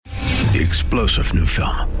The explosive new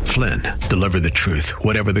film, Flynn, deliver the truth,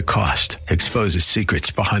 whatever the cost, exposes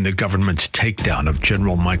secrets behind the government's takedown of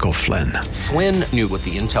General Michael Flynn. Flynn knew what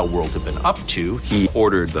the intel world had been up to. He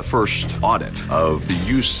ordered the first audit of the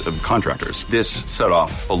use of contractors. This set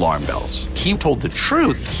off alarm bells. He told the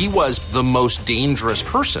truth. He was the most dangerous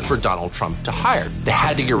person for Donald Trump to hire. They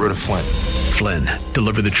had to get rid of Flynn. Flynn,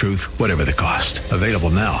 deliver the truth, whatever the cost. Available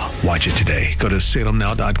now. Watch it today. Go to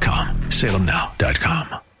salemnow.com.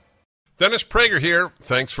 salemnow.com. Dennis Prager here.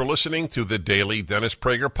 Thanks for listening to the Daily Dennis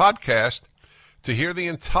Prager Podcast. To hear the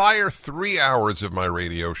entire 3 hours of my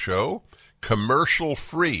radio show,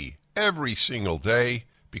 commercial-free, every single day,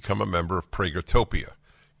 become a member of Pragertopia.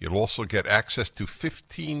 You'll also get access to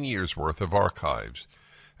 15 years' worth of archives,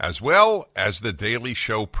 as well as the daily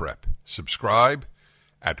show prep. Subscribe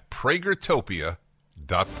at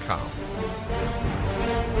Pragertopia.com.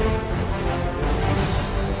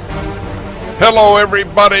 Hello,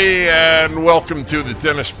 everybody, and welcome to the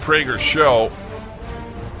Dennis Prager Show.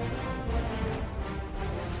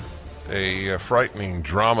 A frightening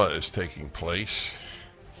drama is taking place,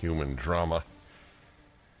 human drama,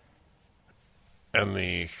 in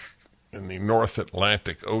the North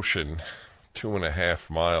Atlantic Ocean,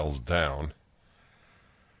 2.5 miles down.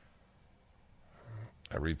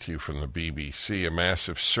 I read to you from the BBC. A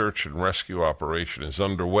massive search and rescue operation is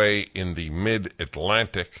underway in the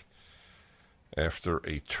mid-Atlantic after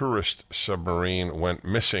a tourist submarine went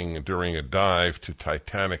missing during a dive to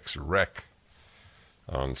Titanic's wreck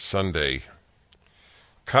on Sunday.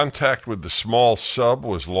 Contact with the small sub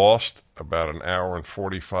was lost about an hour and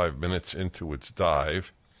 45 minutes into its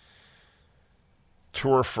dive.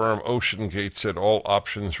 Tour firm OceanGate said all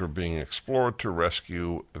options were being explored to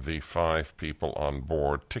rescue the 5 people on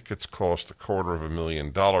board. Tickets cost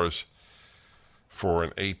 $250,000 for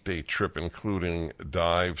an 8-day trip, including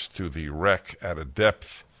dives to the wreck at a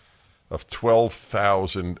depth of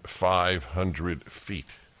 12,500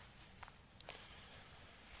 feet.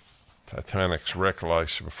 Titanic's wreck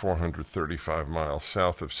lies some 435 miles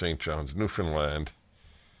south of St. John's, Newfoundland,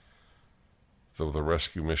 though the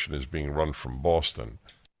rescue mission is being run from Boston.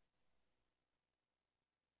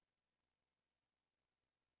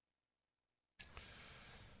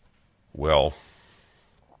 Well,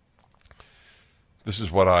 this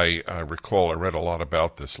is what I recall. I read a lot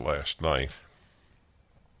about this last night.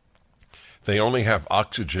 They only have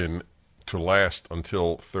oxygen to last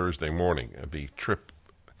until Thursday morning. The trip,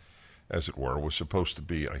 as it were, was supposed to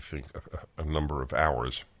be, I think, a number of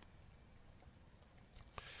hours.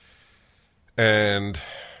 And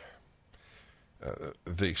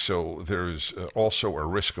so there's also a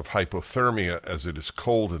risk of hypothermia as it is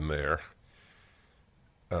cold in there.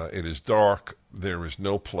 It is dark. There is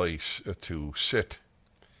no place to sit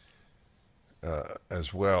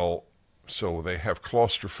as well. So they have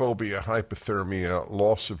claustrophobia, hypothermia,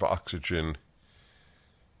 loss of oxygen,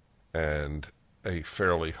 and a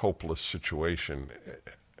fairly hopeless situation.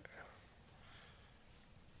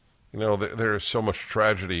 You know, there is so much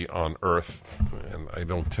tragedy on Earth, and I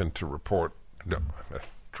don't tend to report, no,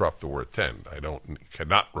 drop the word tend.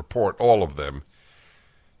 Cannot report all of them,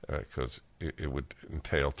 because it would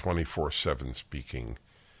entail 24/7 speaking,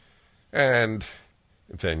 and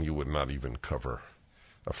then you would not even cover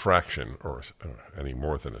a fraction or any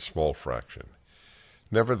more than a small fraction.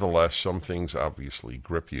 Nevertheless, some things obviously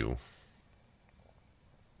grip you.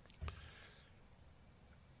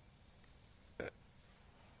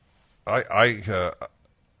 I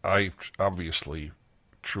obviously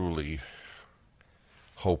truly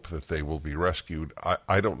hope that they will be rescued.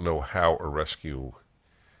 I don't know how a rescue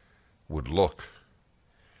would look.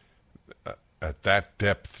 At that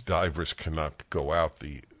depth, divers cannot go out.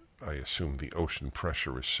 I assume the ocean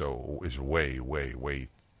pressure is way, way, way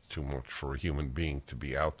too much for a human being to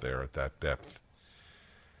be out there at that depth.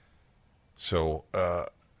 So,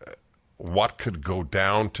 what could go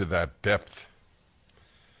down to that depth?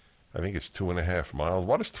 I think it's 2.5 miles.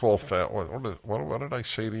 What is 12,000? What did I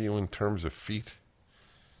say to you in terms of feet?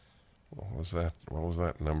 What was that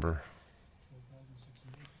number?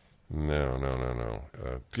 No.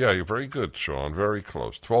 Yeah, you're very good, Sean. Very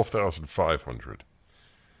close. 12,500.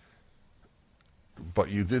 But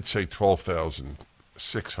you did say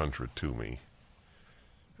 12,600 to me.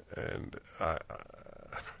 And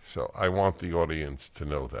so I want the audience to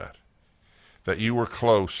know that you were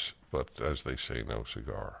close, but as they say, no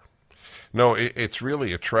cigar. No, it's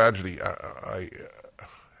really a tragedy.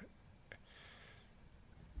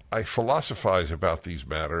 I philosophize about these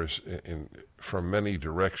matters from many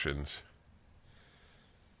directions.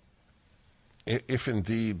 If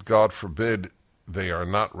indeed, God forbid, they are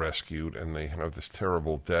not rescued and they have this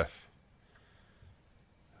terrible death,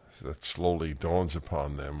 that slowly dawns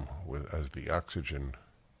upon them as the oxygen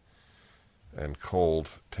and cold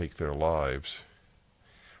take their lives.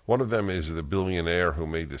 One of them is the billionaire who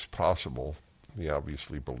made this possible. He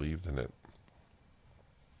obviously believed in it.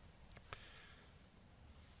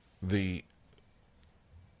 The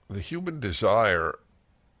human desire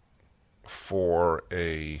for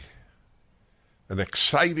an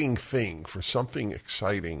exciting thing, for something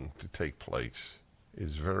exciting to take place,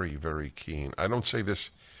 is very, very keen. I don't say this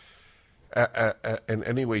in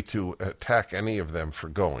any way to attack any of them for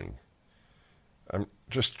going. I'm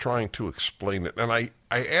just trying to explain it. And I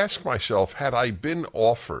ask myself, had I been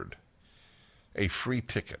offered a free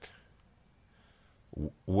ticket,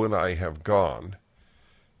 would I have gone?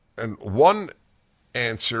 And one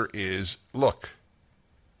answer is, look,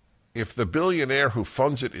 if the billionaire who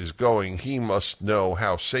funds it is going, he must know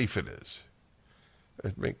how safe it is.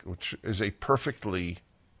 Which is a perfectly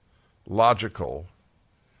logical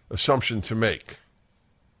assumption to make.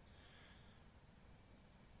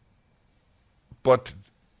 But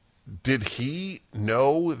did he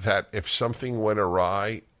know that if something went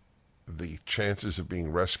awry, the chances of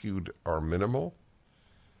being rescued are minimal?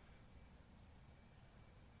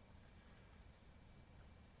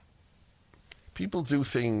 People do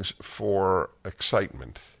things for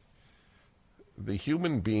excitement. The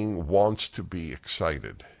human being wants to be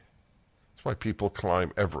excited. That's why people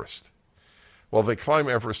climb Everest. Well, they climb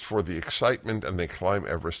Everest for the excitement, and they climb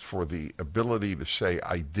Everest for the ability to say,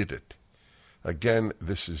 I did it. Again,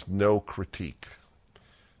 this is no critique.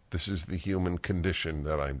 This is the human condition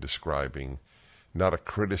that I'm describing, not a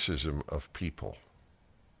criticism of people.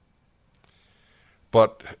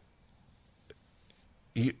 But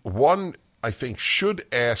one, I think, should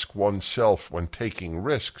ask oneself when taking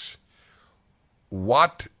risks,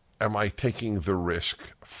 what am I taking the risk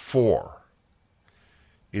for?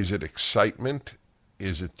 Is it excitement?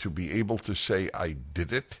 Is it to be able to say I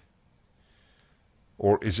did it?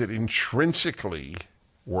 Or is it intrinsically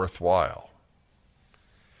worthwhile?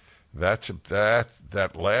 That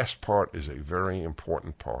last part is a very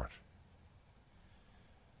important part.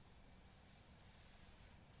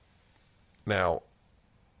 Now,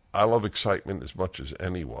 I love excitement as much as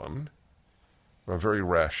anyone. I'm very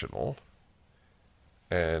rational.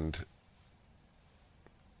 And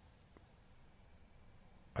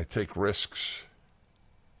I take risks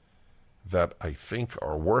that I think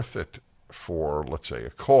are worth it for, let's say, a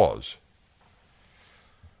cause.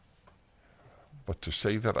 But to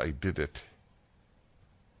say that I did it,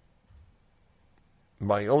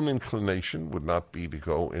 my own inclination would not be to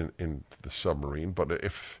go in the submarine, but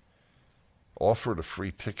if offered a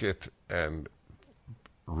free ticket and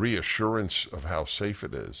reassurance of how safe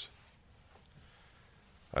it is,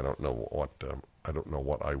 I don't know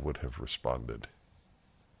what I would have responded.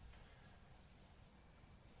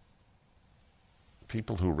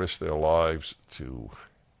 People who risk their lives to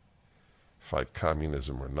fight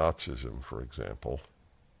communism or Nazism, for example,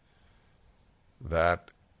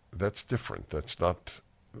 that's different. That's not.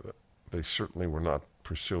 They certainly were not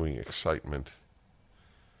pursuing excitement,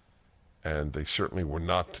 and they certainly were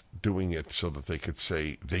not doing it so that they could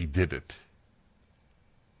say they did it.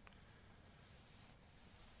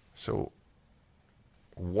 So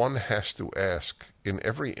one has to ask, in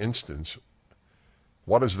every instance,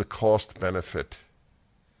 what is the cost-benefit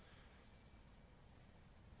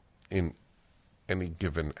in any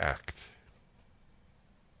given act?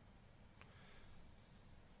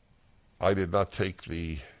 I did not take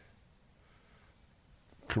the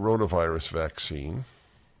coronavirus vaccine.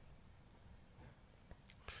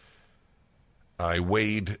 I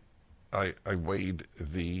weighed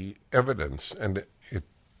the evidence, and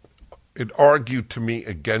it argued to me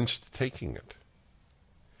against taking it.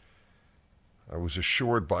 I was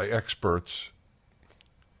assured by experts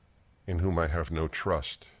in whom I have no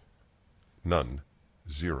trust. None.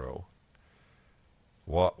 Zero.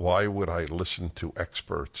 Why would I listen to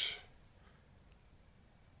experts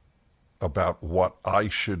about what I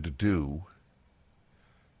should do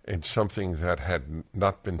in something that had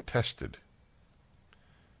not been tested?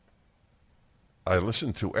 I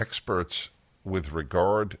listen to experts with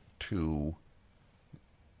regard to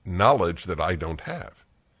knowledge that I don't have.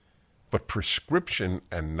 But prescription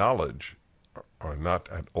and knowledge are not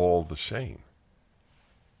at all the same.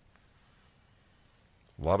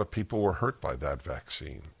 A lot of people were hurt by that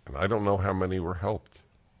vaccine, and I don't know how many were helped.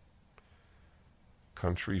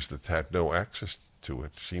 Countries that had no access to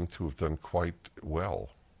it seem to have done quite well.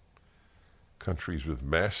 Countries with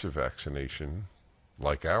massive vaccination,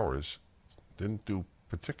 like ours, didn't do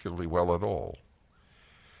particularly well at all.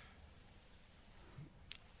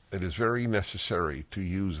 it is very necessary to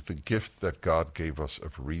use the gift that God gave us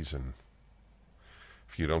of reason.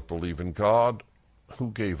 If you don't believe in God,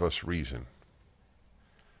 who gave us reason?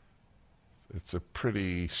 It's a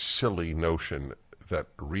pretty silly notion that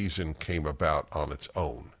reason came about on its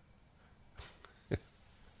own.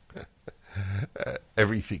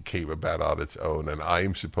 Everything came about on its own, and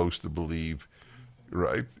I'm supposed to believe,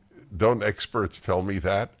 right? Don't experts tell me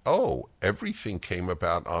that? Oh, everything came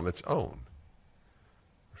about on its own.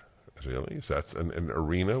 Really? Is that an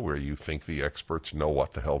arena where you think the experts know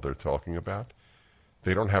what the hell they're talking about?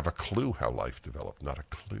 They don't have a clue how life developed, not a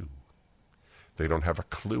clue. They don't have a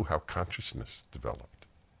clue how consciousness developed.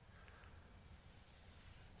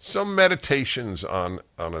 Some meditations on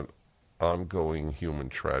an ongoing human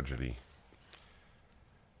tragedy.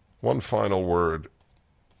 One final word.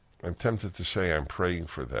 I'm tempted to say I'm praying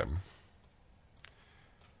for them.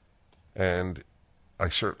 And I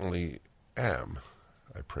certainly am.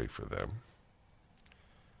 I pray for them.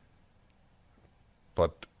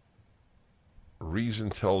 But reason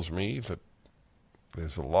tells me that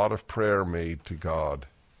there's a lot of prayer made to God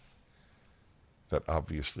that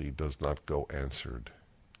obviously does not go answered,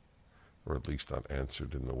 or at least not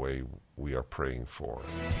answered in the way we are praying for.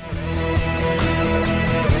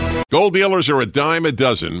 Gold dealers are a dime a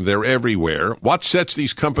dozen. They're everywhere. What sets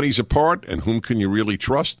these companies apart, and whom can you really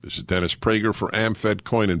trust? This is Dennis Prager for AmFed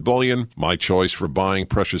Coin and Bullion, my choice for buying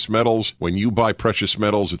precious metals. When you buy precious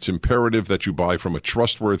metals, it's imperative that you buy from a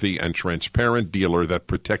trustworthy and transparent dealer that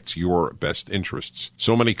protects your best interests.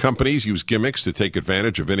 So many companies use gimmicks to take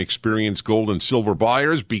advantage of inexperienced gold and silver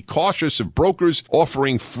buyers. Be cautious of brokers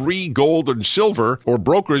offering free gold and silver, or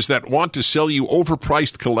brokers that want to sell you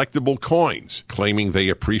overpriced collectible coins, claiming they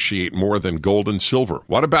appreciate more than gold and silver.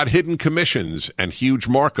 What about hidden commissions and huge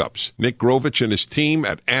markups? Nick Grovich and his team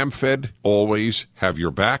at AmFed always have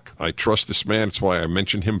your back. I trust this man. That's why I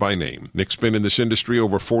mention him by name. Nick's been in this industry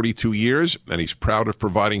over 42 years, and he's proud of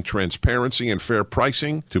providing transparency and fair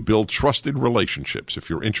pricing to build trusted relationships. If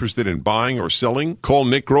you're interested in buying or selling, call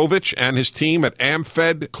Nick Grovich and his team at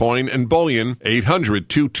AmFed Coin and Bullion,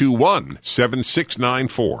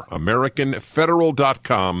 800-221-7694.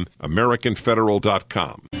 AmericanFederal.com,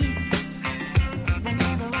 AmericanFederal.com.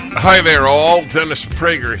 Hi there all, Dennis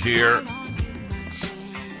Prager here. It's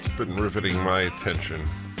been riveting my attention.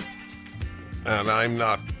 And I'm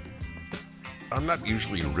not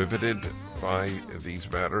usually riveted by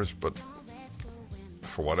these matters, but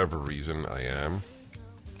for whatever reason I am.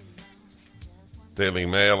 Daily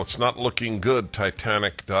Mail, it's not looking good.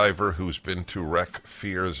 Titanic diver who's been to wreck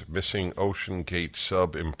fears missing Ocean Gate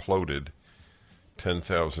sub imploded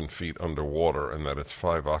 10,000 feet underwater, and that its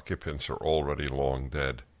 5 occupants are already long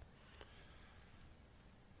dead.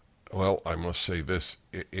 Well, I must say this.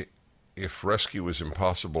 If rescue is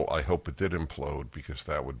impossible, I hope it did implode, because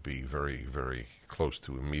that would be very, very close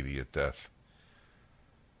to immediate death.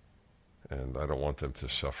 And I don't want them to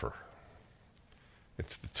suffer.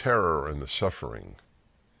 It's the terror and the suffering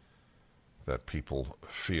that people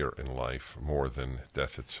fear in life more than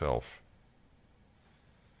death itself.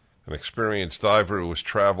 An experienced diver who has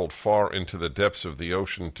traveled far into the depths of the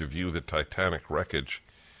ocean to view the Titanic wreckage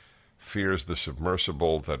fears the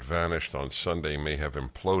submersible that vanished on Sunday may have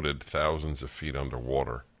imploded thousands of feet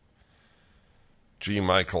underwater. G.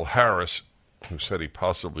 Michael Harris, who said he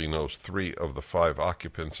possibly knows 3 of the 5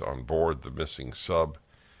 occupants on board the missing sub,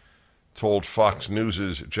 told Fox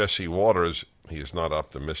News' Jesse Waters he is not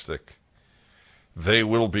optimistic. They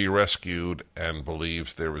will be rescued, and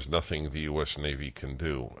believes there is nothing the U.S. Navy can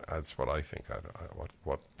do. That's what I think.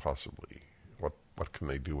 What can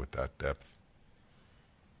they do at that depth?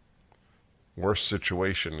 Worst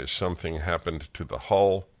situation is something happened to the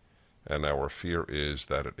hull, and our fear is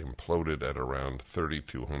that it imploded at around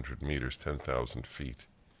 3,200 meters, 10,000 feet,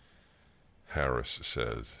 Harris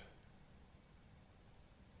says.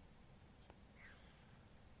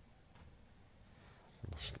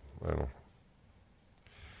 Well,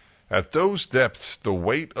 at those depths, the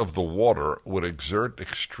weight of the water would exert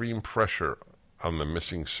extreme pressure on the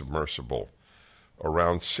missing submersible,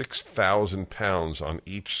 around 6,000 pounds on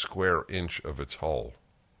each square inch of its hull.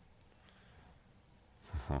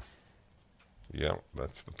 Yeah,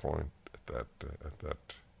 that's the point at that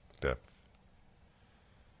depth.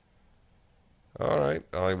 All right,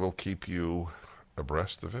 I will keep you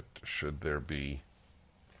abreast of it should there be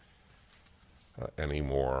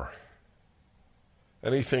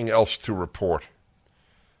anything else to report.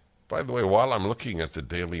 By the way, while I'm looking at the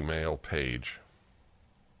Daily Mail page,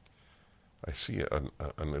 I see a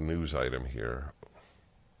news item here,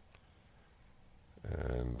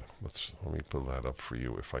 and let me pull that up for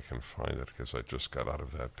you if I can find it, because I just got out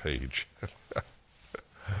of that page.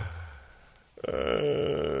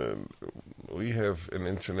 We have an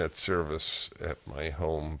internet service at my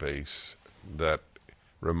home base that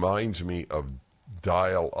reminds me of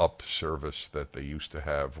dial-up service that they used to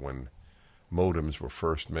have when modems were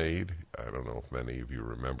first made. I don't know if many of you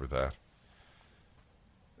remember that.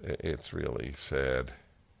 It's really sad.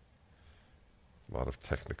 A lot of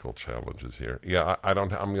technical challenges here. Yeah,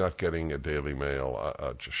 I'm not getting a Daily Mail,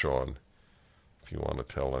 Sean. If you want to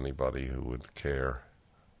tell anybody who would care,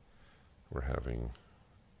 we're having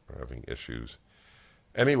issues.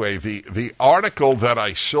 Anyway, the article that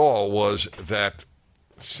I saw was that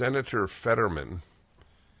Senator Fetterman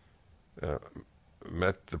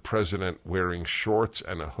met the president wearing shorts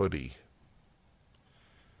and a hoodie.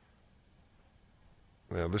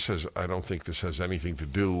 Now, I don't think this has anything to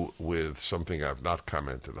do with something I've not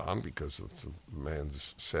commented on, because it's a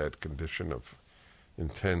man's sad condition of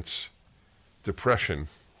intense depression.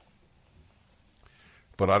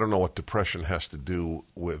 But I don't know what depression has to do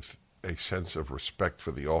with a sense of respect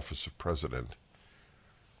for the office of president.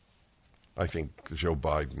 I think Joe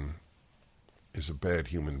Biden is a bad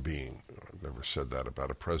human being. I've never said that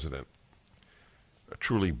about a president. A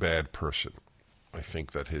truly bad person. I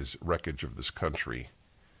think that his wreckage of this country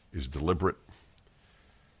is deliberate,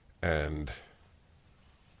 and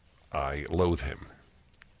I loathe him.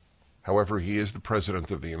 However, he is the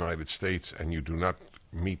president of the United States, and you do not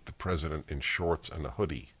meet the president in shorts and a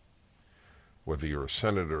hoodie, whether you're a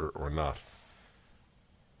senator or not.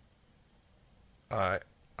 I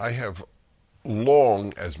have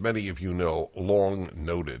long, as many of you know, long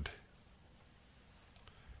noted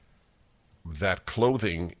that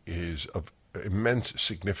clothing is of immense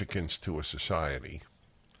significance to a society.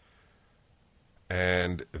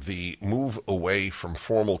 And the move away from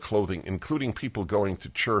formal clothing, including people going to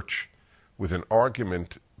church with an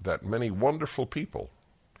argument that many wonderful people,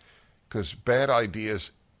 because bad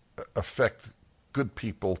ideas affect good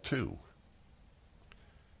people too.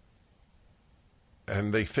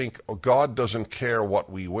 And they think, oh, God doesn't care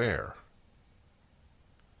what we wear.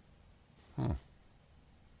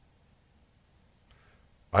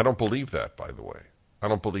 I don't believe that, by the way. I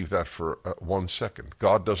don't believe that for 1 second.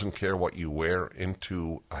 God doesn't care what you wear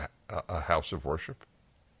into a house of worship?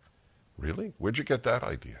 Really? Where'd you get that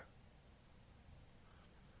idea?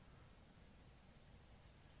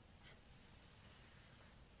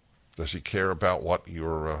 Does he care about what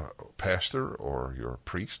your pastor or your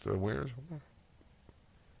priest wears?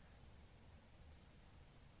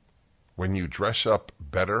 When you dress up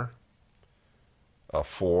better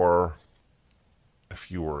if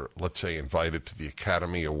you were, let's say, invited to the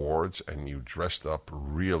Academy Awards and you dressed up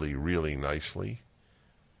really, really nicely,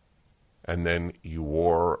 and then you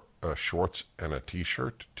wore shorts and a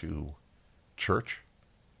T-shirt to church,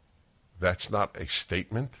 that's not a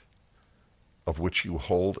statement of which you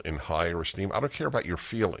hold in higher esteem. I don't care about your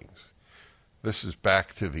feelings. This is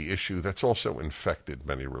back to the issue that's also infected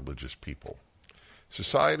many religious people.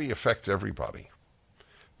 Society affects everybody.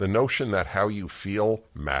 The notion that how you feel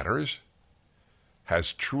matters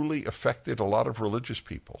has truly affected a lot of religious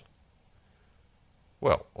people.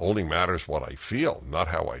 Well, only matters what I feel, not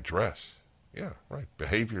how I dress. Yeah, right.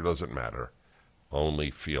 Behavior doesn't matter. Only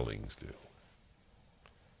feelings do.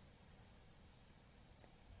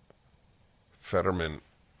 Fetterman,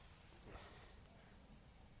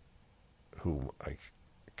 whom I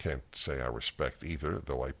can't say I respect either,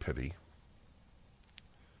 though I pity,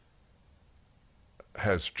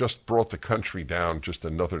 has just brought the country down just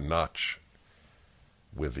another notch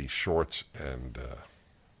with the shorts and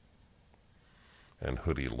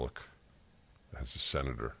hoodie look as a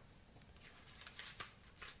senator.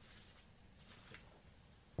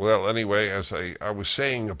 Well, anyway, as I was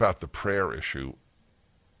saying about the prayer issue,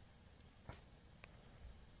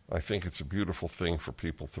 I think it's a beautiful thing for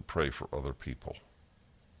people to pray for other people.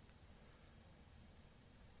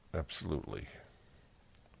 Absolutely.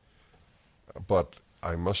 But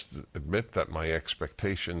I must admit that my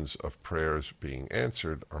expectations of prayers being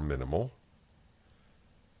answered are minimal,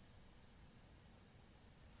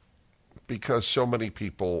 because so many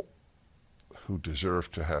people who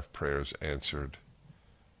deserve to have prayers answered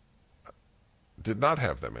did not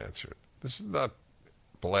have them answered. This is not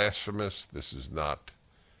blasphemous.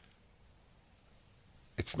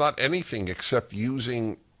 It's not anything except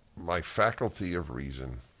using my faculty of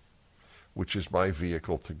reason, which is my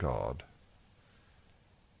vehicle to God,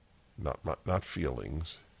 not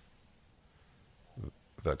feelings,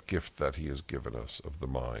 that gift that he has given us of the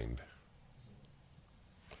mind.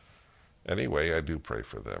 Anyway, I do pray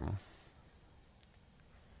for them,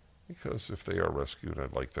 because if they are rescued,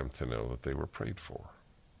 I'd like them to know that they were prayed for.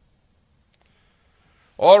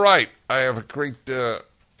 All right, I have a great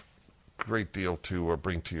great deal to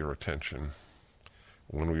bring to your attention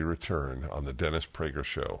when we return on the Dennis Prager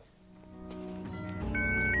Show.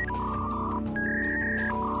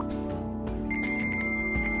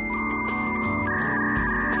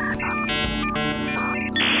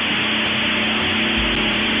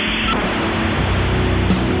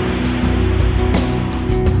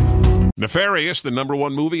 Nefarious, the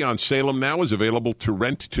 #1 movie on Salem Now, is available to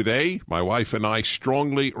rent today. My wife and I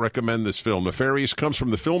strongly recommend this film. Nefarious comes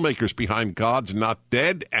from the filmmakers behind God's Not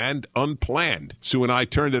Dead and Unplanned. Sue and I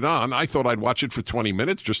turned it on. I thought I'd watch it for 20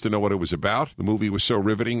 minutes just to know what it was about. The movie was so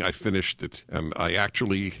riveting, I finished it, and I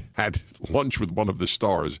actually had lunch with one of the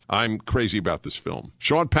stars. I'm crazy about this film.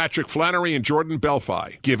 Sean Patrick Flannery and Jordan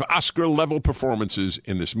Belfi give Oscar-level performances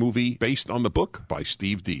in this movie based on the book by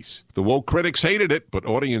Steve Deese. The woke critics hated it, but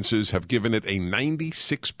audiences have given it a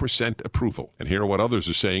 96% approval. And here are what others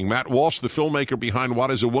are saying. Matt Walsh, the filmmaker behind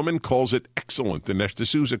What Is a Woman, calls it excellent. Dinesh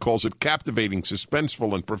D'Souza calls it captivating,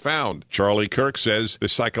 suspenseful, and profound. Charlie Kirk says the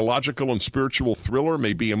psychological and spiritual thriller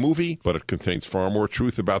may be a movie, but it contains far more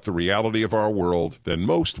truth about the reality of our world than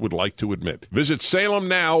most would like to admit. Visit Salem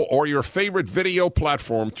Now or your favorite video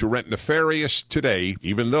platform to rent Nefarious today,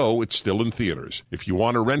 even though it's still in theaters. If you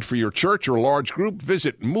want to rent for your church or large group,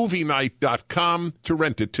 visit movienight.com to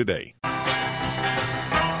rent it today.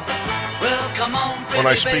 When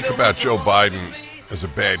I speak about Joe Biden as a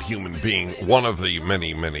bad human being, one of the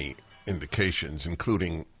many, many indications,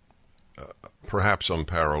 including perhaps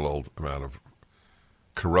unparalleled amount of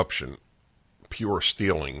corruption, pure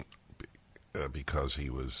stealing, because he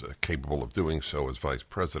was capable of doing so as vice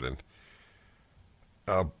president,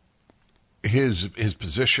 his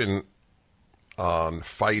position on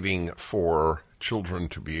fighting for children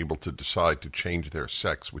to be able to decide to change their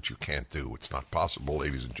sex, which you can't do. It's not possible,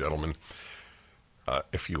 ladies and gentlemen.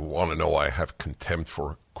 If you want to know I have contempt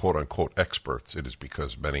for quote-unquote experts, it is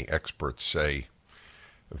because many experts say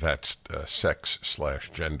that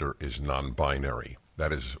sex/gender is non-binary.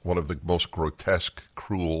 That is one of the most grotesque,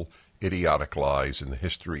 cruel, idiotic lies in the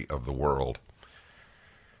history of the world.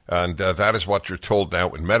 And that is what you're told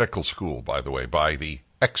now in medical school, by the way, by the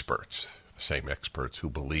experts, the same experts who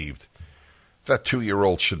believed that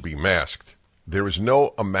 2-year-olds should be masked. There is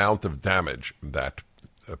no amount of damage that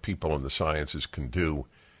people in the sciences can do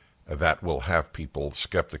that will have people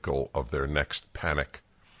skeptical of their next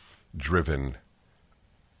panic-driven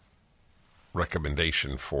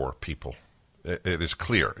recommendation for people. It is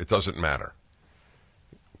clear. It doesn't matter.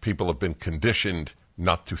 People have been conditioned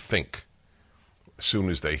not to think. As soon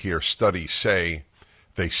as they hear studies say,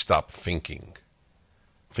 they stop thinking.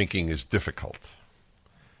 Thinking is difficult.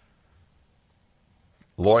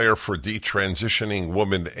 Lawyer for detransitioning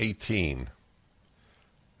woman 18.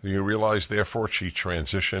 Do you realize, therefore, she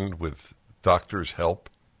transitioned with doctor's help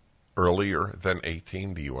earlier than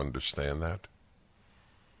 18? Do you understand that?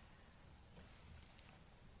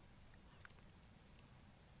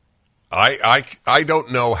 I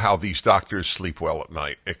don't know how these doctors sleep well at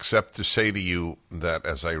night, except to say to you that,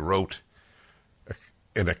 as I wrote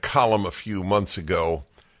in a column a few months ago,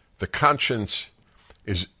 the conscience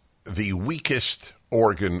is the weakest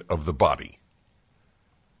organ of the body.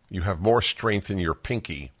 You have more strength in your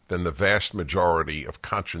pinky than the vast majority of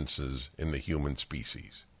consciences in the human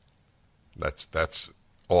species. That's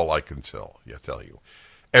all I can tell you.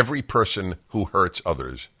 Every person who hurts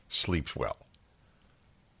others sleeps well.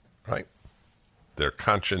 Right? Their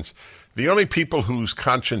conscience. The only people whose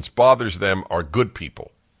conscience bothers them are good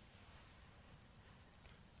people.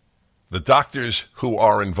 The doctors who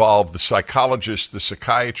are involved, the psychologists, the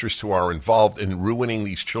psychiatrists who are involved in ruining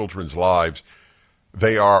these children's lives,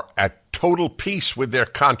 they are at total peace with their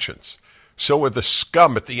conscience. So are the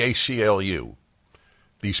scum at the ACLU.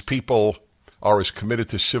 These people are as committed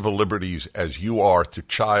to civil liberties as you are to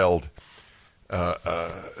child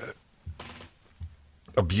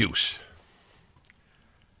abuse.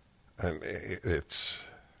 And it's,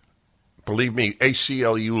 believe me,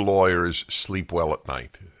 ACLU lawyers sleep well at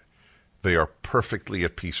night. They are perfectly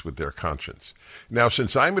at peace with their conscience. Now,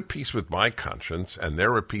 since I'm at peace with my conscience and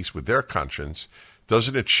they're at peace with their conscience,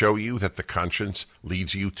 doesn't it show you that the conscience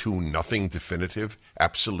leads you to nothing definitive?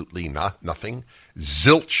 Absolutely not. Nothing.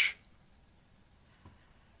 Zilch.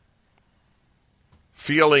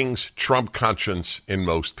 Feelings trump conscience in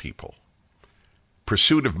most people.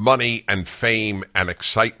 Pursuit of money and fame and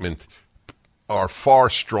excitement are far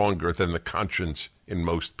stronger than the conscience in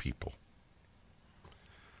most people.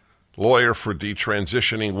 Lawyer for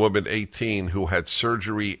detransitioning woman 18 who had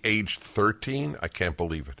surgery aged 13? I can't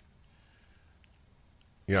believe it.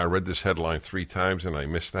 Yeah, I read this headline 3 times and I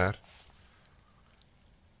missed that.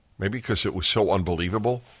 Maybe because it was so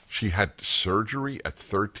unbelievable. She had surgery at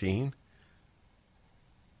 13.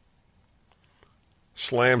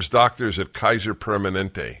 slams doctors at Kaiser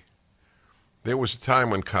Permanente. There was a time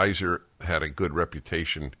when Kaiser had a good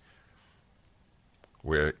reputation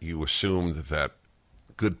where you assumed that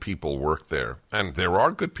good people worked there. And there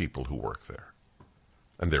are good people who work there.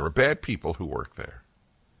 And there are bad people who work there.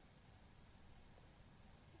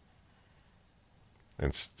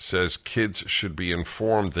 And says kids should be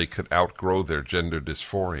informed they could outgrow their gender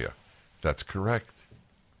dysphoria. That's correct.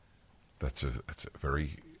 That's a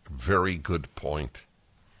very, very good point.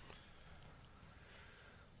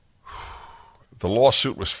 The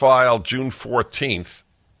lawsuit was filed June 14th.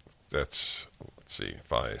 That's,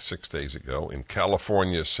 6 days ago, in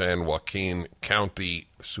California's San Joaquin County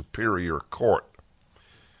Superior Court.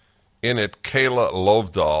 In it, Kayla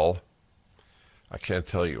Lovedahl, I can't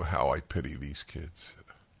tell you how I pity these kids.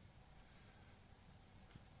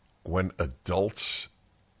 When adults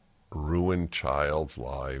ruin child's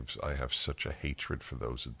lives, I have such a hatred for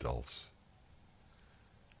those adults.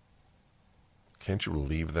 Can't you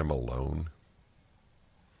leave them alone?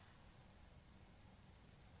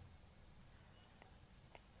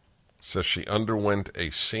 Says she underwent a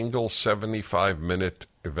single 75-minute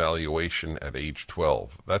evaluation at age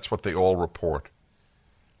 12. That's what they all report.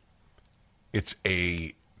 It's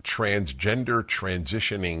a transgender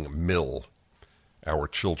transitioning mill, our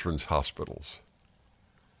children's hospitals.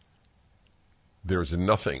 There's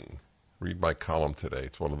nothing. Read my column today.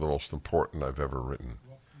 It's one of the most important I've ever written.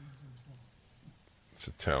 It's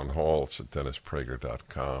at Town Hall. It's at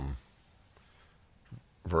DennisPrager.com.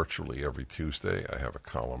 Virtually every Tuesday, I have a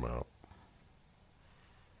column out.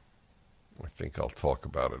 I think I'll talk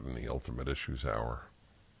about it in the Ultimate Issues Hour.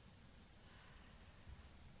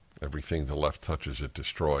 Everything the left touches, it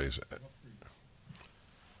destroys.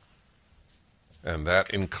 And that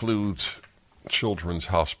includes children's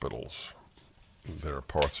hospitals. There are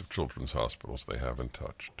parts of children's hospitals they haven't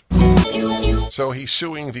touched. So he's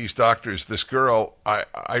suing these doctors. This girl,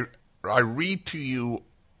 I read to you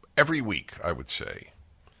every week, I would say,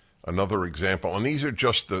 another example. And these are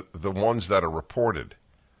just the ones that are reported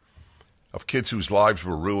of kids whose lives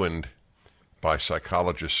were ruined by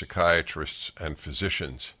psychologists, psychiatrists, and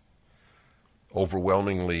physicians,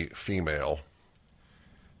 overwhelmingly female,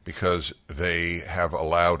 because they have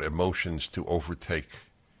allowed emotions to overtake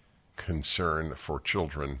concern for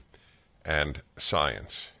children and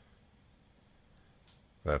science.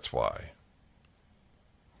 That's why.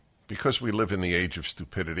 Because we live in the age of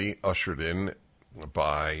stupidity, ushered in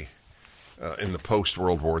by, in the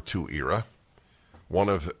post-World War II era, one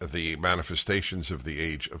of the manifestations of the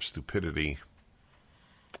age of stupidity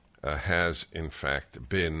has, in fact,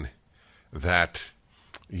 been that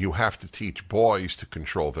you have to teach boys to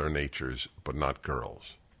control their natures, but not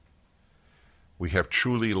girls. We have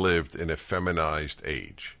truly lived in a feminized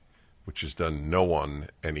age, which has done no one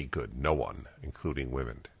any good, no one, including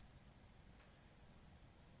women.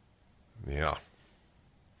 Yeah.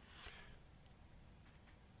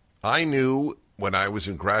 I knew when I was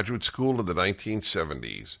in graduate school in the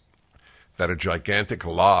 1970s that a gigantic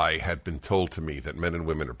lie had been told to me that men and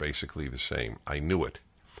women are basically the same. I knew it.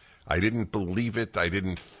 I didn't believe it. I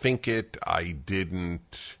didn't think it. I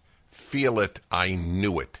didn't feel it. I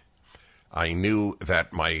knew it. I knew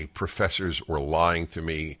that my professors were lying to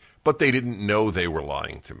me, but they didn't know they were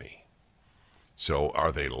lying to me. So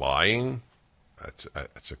are they lying?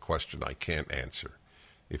 That's a question I can't answer.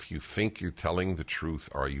 If you think you're telling the truth,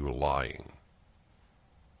 are you lying?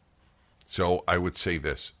 So I would say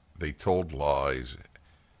this. They told lies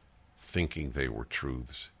thinking they were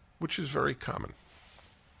truths, which is very common.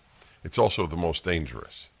 It's also the most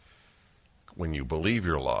dangerous. When you believe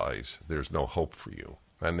your lies, there's no hope for you.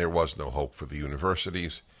 And there was no hope for the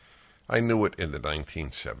universities. I knew it in the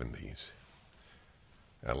 1970s.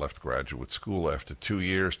 I left graduate school after 2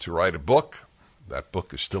 years to write a book. That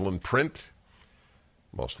book is still in print.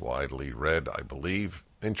 Most widely read, I believe,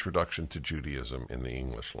 Introduction to Judaism in the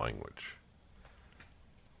English Language.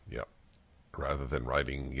 Yep. Rather than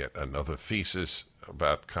writing yet another thesis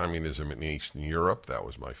about communism in Eastern Europe, that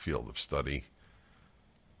was my field of study,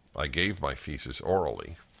 I gave my thesis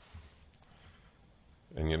orally.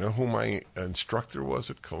 And you know who my instructor was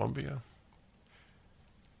at Columbia?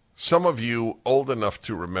 Some of you old enough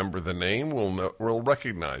to remember the name will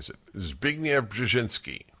recognize it. Zbigniew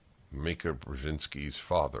Brzezinski, Mika Brzezinski's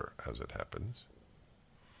father, as it happens.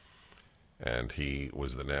 And he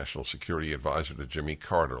was the national security advisor to Jimmy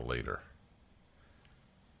Carter later.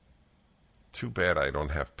 Too bad I don't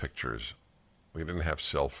have pictures. We didn't have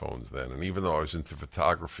cell phones then. And even though I was into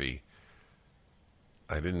photography,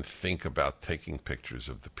 I didn't think about taking pictures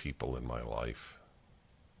of the people in my life.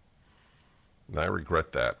 And I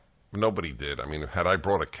regret that. nobody did. I mean, had I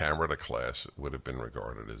brought a camera to class, it would have been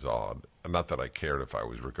regarded as odd. Not that I cared if I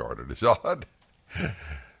was regarded as odd.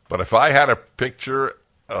 But if I had a picture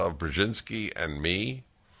of Brzezinski and me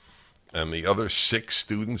and the other 6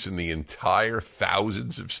 students in the entire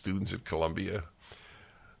thousands of students at Columbia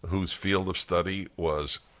whose field of study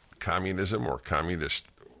was communism or communist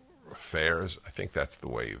affairs, I think that's the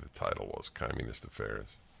way the title was, Communist Affairs,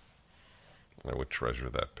 I would treasure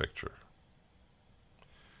that picture.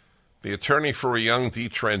 The attorney for a young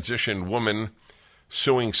detransitioned woman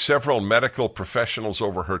suing several medical professionals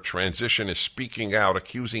over her transition is speaking out,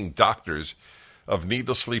 accusing doctors of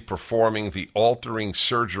needlessly performing the altering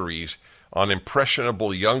surgeries on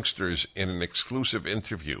impressionable youngsters in an exclusive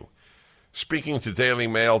interview. Speaking to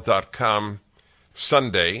DailyMail.com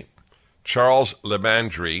Sunday, Charles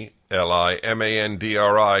Limandri,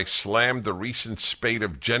 Limandri, slammed the recent spate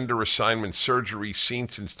of gender assignment surgery seen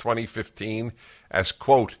since 2015 as,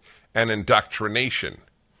 quote, an indoctrination,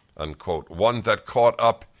 unquote, one that caught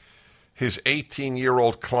up his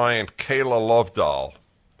 18-year-old client Kayla Lovedahl,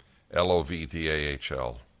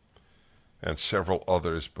 Lovedahl, and several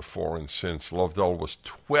others before and since. Lovedahl was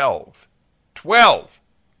 12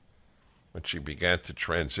 when she began to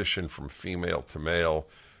transition from female to male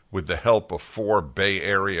with the help of 4 Bay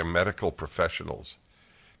Area medical professionals.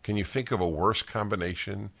 Can you think of a worse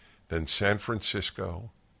combination than San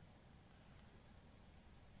Francisco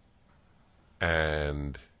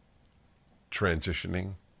and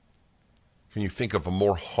transitioning? Can you think of a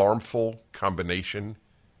more harmful combination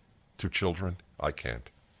to children? I can't.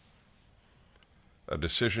 A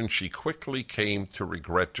decision she quickly came to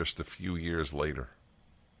regret just a few years later.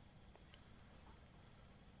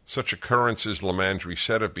 Such occurrences, Limandri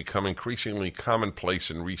said, have become increasingly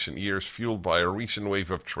commonplace in recent years, fueled by a recent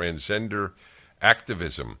wave of transgender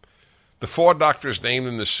activism. The 4 doctors named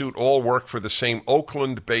in the suit all work for the same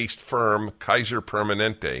Oakland-based firm, Kaiser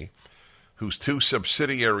Permanente, whose 2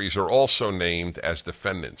 subsidiaries are also named as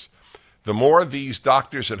defendants. The more these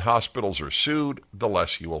doctors and hospitals are sued, the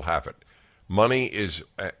less you will have it. Money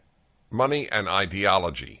and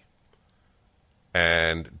ideology,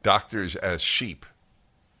 and doctors as sheep.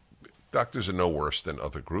 Doctors are no worse than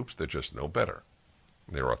other groups. They're just no better.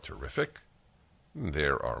 There are terrific.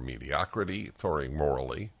 There are mediocrity, touring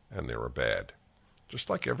morally, and there are bad. Just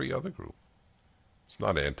like every other group. It's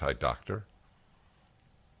not anti-doctor.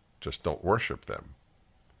 Just don't worship them.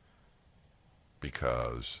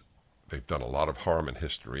 Because they've done a lot of harm in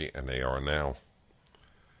history, and they are now.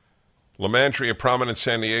 Limandri, a prominent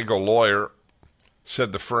San Diego lawyer,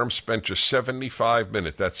 said the firm spent just 75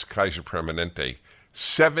 minutes, that's Kaiser Permanente,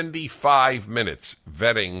 75 minutes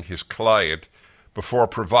vetting his client before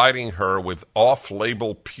providing her with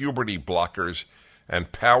off-label puberty blockers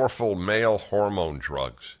and powerful male hormone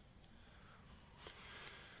drugs.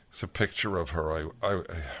 It's a picture of her. I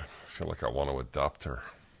feel like I want to adopt her.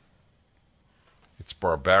 It's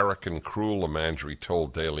barbaric and cruel, Limandri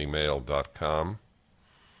told DailyMail.com,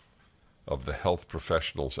 of the health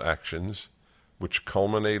professionals' actions, which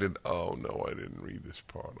culminated. Oh no, I didn't read this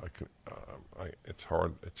part. It's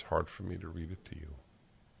hard for me to read it to you.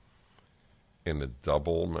 In a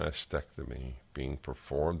double mastectomy being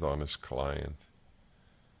performed on his client.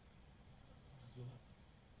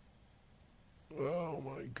 Oh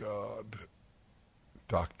my God!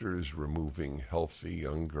 Doctors removing healthy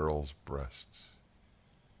young girls' breasts,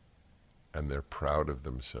 and they're proud of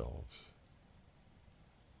themselves.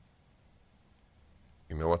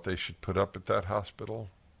 You know what they should put up at that hospital?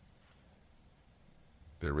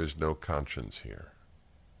 There is no conscience here.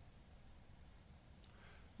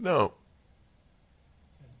 No.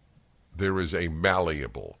 There is a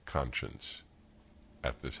malleable conscience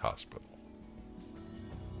at this hospital.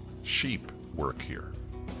 Sheep work here.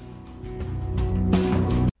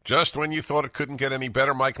 Just when you thought it couldn't get any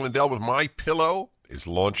better, Mike Lindell with MyPillow is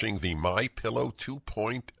launching the MyPillow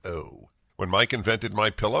 2.0. When Mike invented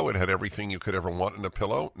MyPillow, it had everything you could ever want in a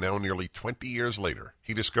pillow. Now, nearly 20 years later,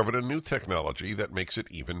 he discovered a new technology that makes it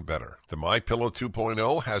even better. The MyPillow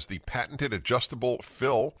 2.0 has the patented adjustable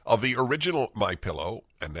fill of the original MyPillow,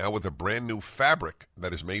 and now with a brand new fabric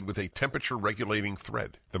that is made with a temperature-regulating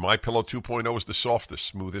thread. The MyPillow 2.0 is the softest,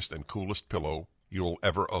 smoothest, and coolest pillow you'll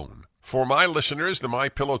ever own. For my listeners, the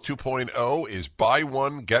MyPillow 2.0 is buy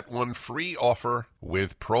one, get one free offer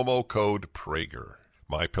with promo code Prager.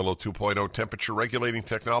 MyPillow 2.0 temperature regulating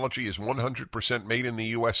technology is 100% made in the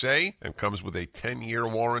USA and comes with a 10-year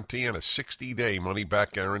warranty and a 60-day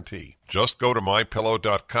money-back guarantee. Just go to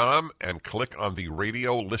MyPillow.com and click on the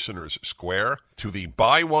radio listeners square to the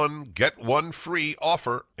buy one, get one free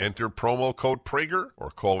offer. Enter promo code Prager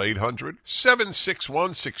or call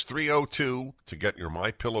 800-761-6302 to get your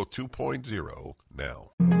MyPillow 2.0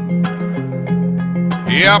 now.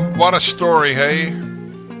 Yep, what a story, hey?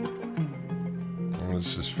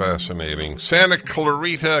 This is fascinating. Santa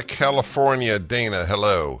Clarita, California. Dana,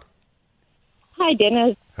 hello. Hi,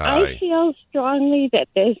 Dennis. Hi. I feel strongly that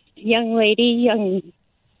this young lady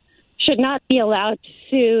should not be allowed to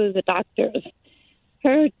sue the doctors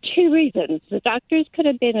for two reasons. The doctors could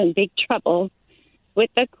have been in big trouble with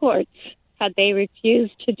the courts had they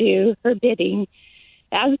refused to do her bidding,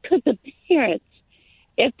 as could the parents.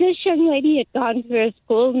 If this young lady had gone to a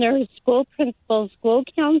school nurse, school principal, school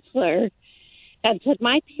counselor, and said,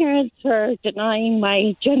 my parents are denying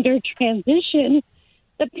my gender transition,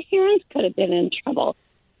 the parents could have been in trouble.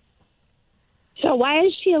 So why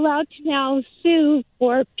is she allowed to now sue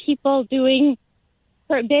for people doing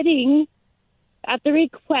her bidding at the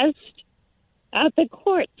request of the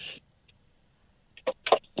courts?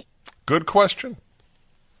 Good question.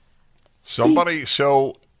 Somebody,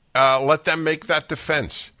 let them make that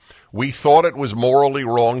defense. We thought it was morally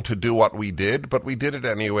wrong to do what we did, but we did it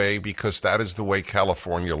anyway because that is the way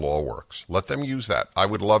California law works. Let them use that. I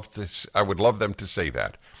would love them to say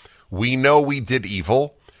that. We know we did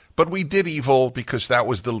evil, but we did evil because that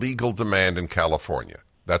was the legal demand in California.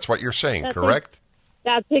 That's what you're saying, correct?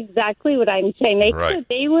 That's exactly what I'm saying.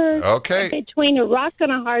 They were okay. Between a rock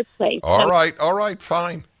and a hard place. All right,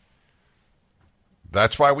 fine.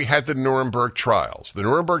 That's why we had the Nuremberg trials. The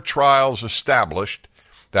Nuremberg trials established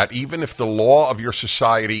that even if the law of your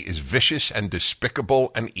society is vicious and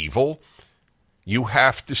despicable and evil, you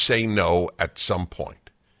have to say no at some point.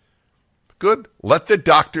 Good. Let the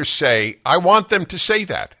doctors say, I want them to say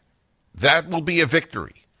that. That will be a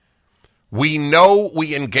victory. We know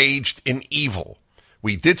we engaged in evil.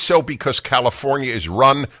 We did so because California is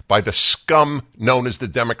run by the scum known as the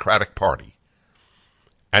Democratic Party.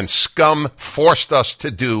 And scum forced us to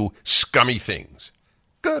do scummy things.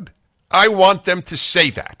 Good. I want them to say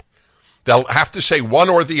that. They'll have to say one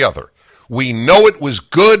or the other. We know it was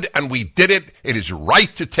good and we did it. It is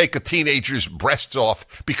right to take a teenager's breasts off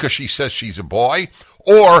because she says she's a boy.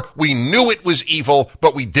 Or we knew it was evil,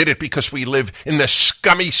 but we did it because we live in the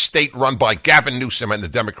scummy state run by Gavin Newsom and the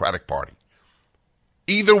Democratic Party.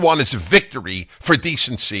 Either one is a victory for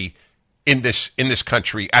decency in this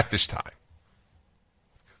country at this time.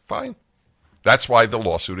 Fine. That's why the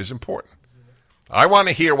lawsuit is important. I want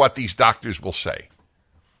to hear what these doctors will say.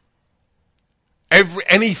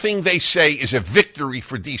 Anything they say is a victory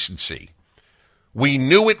for decency. We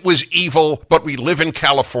knew it was evil, but we live in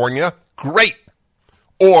California. Great.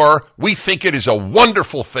 Or we think it is a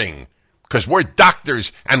wonderful thing because we're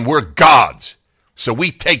doctors and we're gods. So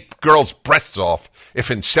we take girls' breasts off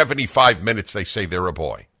if in 75 minutes they say they're a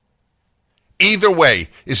boy. Either way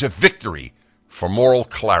is a victory for moral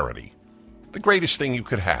clarity. The greatest thing you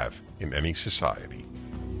could have in any society.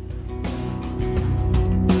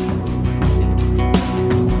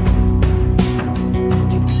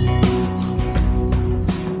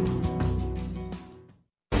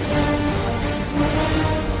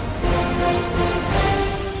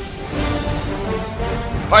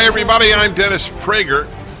 Hi, everybody. I'm Dennis Prager.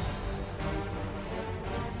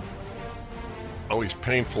 Always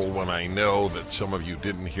painful when I know that some of you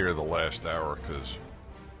didn't hear the last hour because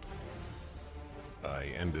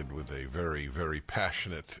I ended with a very, very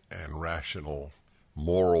passionate and rational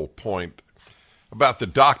moral point about the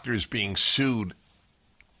doctors being sued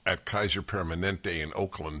at Kaiser Permanente in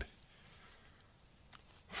Oakland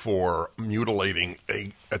for mutilating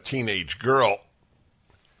a teenage girl.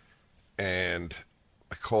 And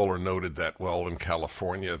a caller noted that, well, in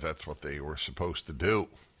California, that's what they were supposed to do.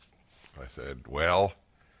 I said, well,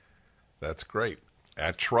 that's great.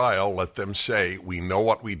 At trial, let them say, we know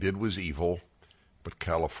what we did was evil, but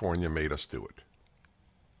California made us do it.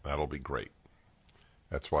 That'll be great.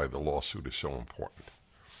 That's why the lawsuit is so important.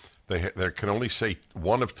 They can only say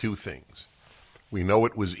one of two things. We know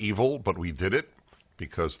it was evil, but we did it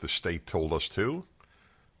because the state told us to.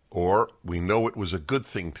 Or we know it was a good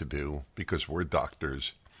thing to do because we're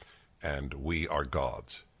doctors and we are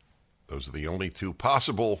gods. Those are the only two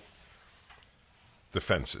possible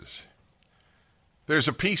defenses. There's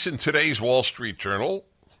a piece in today's Wall Street Journal.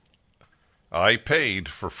 I paid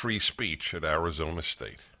for free speech at Arizona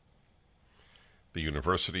State. The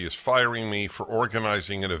university is firing me for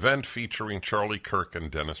organizing an event featuring Charlie Kirk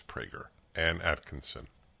and Dennis Prager. Ann Atkinson.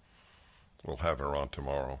 We'll have her on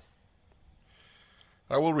tomorrow.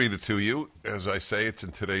 I will read it to you. As I say, it's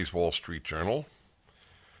in today's Wall Street Journal.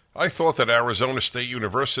 I thought that Arizona State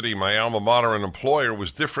University, my alma mater and employer,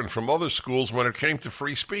 was different from other schools when it came to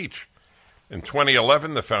free speech. In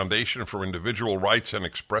 2011, the Foundation for Individual Rights and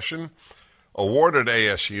Expression awarded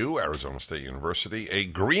ASU, Arizona State University, a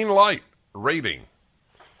green light rating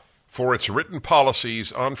for its written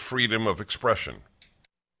policies on freedom of expression.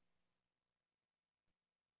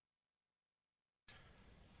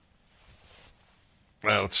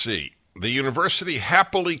 Now, let's see. The university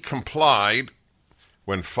happily complied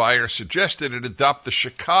when FIRE suggested it adopt the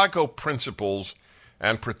Chicago principles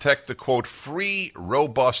and protect the, quote, free,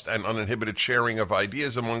 robust, and uninhibited sharing of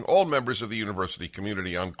ideas among all members of the university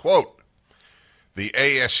community, unquote. The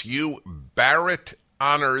ASU Barrett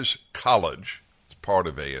Honors College, it's part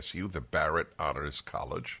of ASU, the Barrett Honors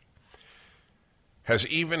College, has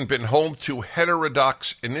even been home to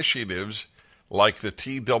heterodox initiatives like the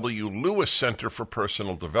T.W. Lewis Center for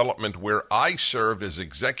Personal Development, where I served as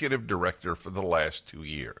executive director for the last 2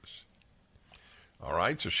 years. All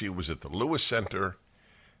right, so she was at the Lewis Center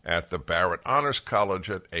at the Barrett Honors College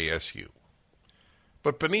at ASU.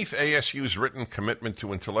 But beneath ASU's written commitment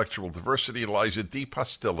to intellectual diversity lies a deep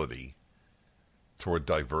hostility toward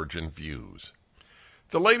divergent views.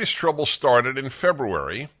 The latest trouble started in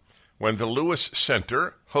February when the Lewis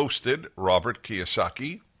Center hosted Robert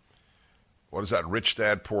Kiyosaki. What is that? Rich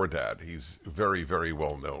Dad, Poor Dad. He's very, very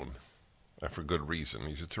well known, and for good reason.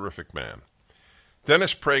 He's a terrific man.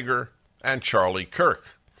 Dennis Prager and Charlie Kirk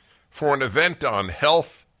for an event on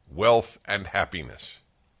health, wealth, and happiness.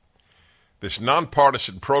 This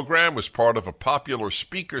nonpartisan program was part of a popular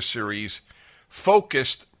speaker series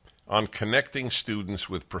focused on connecting students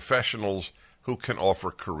with professionals who can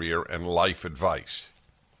offer career and life advice.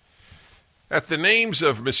 At the names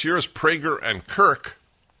of Messrs. Prager and Kirk,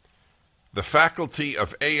 the faculty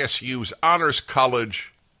of ASU's Honors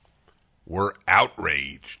College were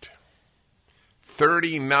outraged.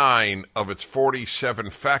 39 of its 47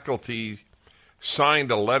 faculty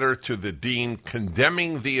signed a letter to the dean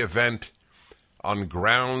condemning the event on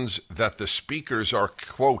grounds that the speakers are,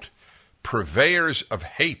 quote, purveyors of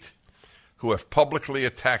hate who have publicly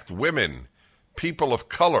attacked women, people of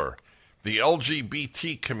color, the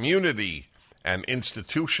LGBT community, and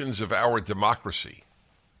institutions of our democracy.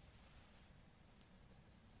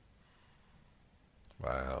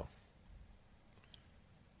 Wow.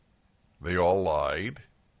 They all lied,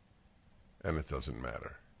 and it doesn't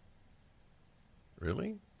matter.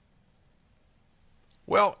 Really?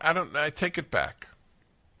 Well, I take it back.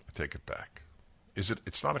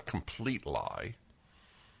 It's not a complete lie.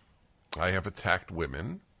 I have attacked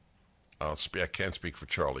women. I can't speak for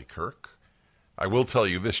Charlie Kirk. I will tell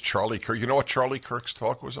you this, Charlie Kirk, you know what Charlie Kirk's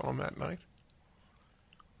talk was on that night?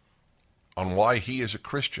 On why he, as a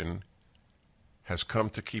Christian, has come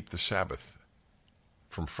to keep the Sabbath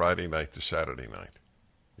from Friday night to Saturday night.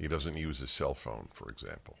 He doesn't use his cell phone, for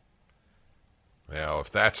example. Now,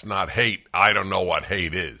 if that's not hate, I don't know what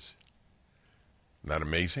hate is. Isn't that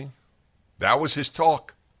amazing? That was his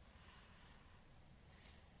talk.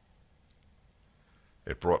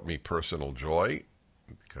 It brought me personal joy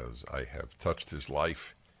because I have touched his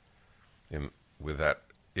life with that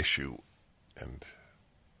issue, and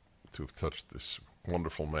to have touched this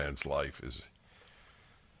wonderful man's life is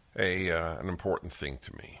an important thing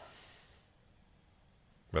to me.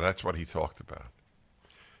 But that's what he talked about.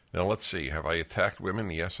 Now, let's see. Have I attacked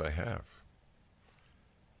women? Yes, I have.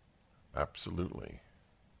 Absolutely.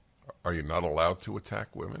 Are you not allowed to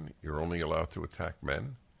attack women? You're only allowed to attack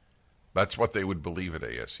men? That's what they would believe at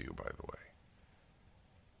ASU, by the way.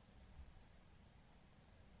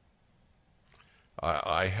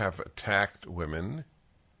 I have attacked women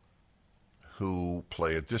who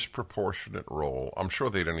play a disproportionate role. I'm sure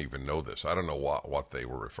they don't even know this. I don't know what they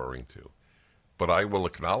were referring to. But I will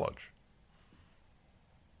acknowledge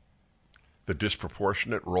the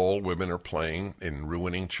disproportionate role women are playing in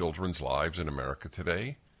ruining children's lives in America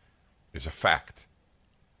today is a fact.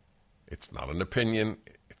 It's not an opinion.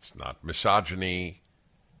 It's not misogyny.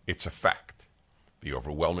 It's a fact. The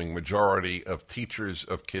overwhelming majority of teachers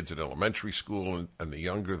of kids in elementary school, and the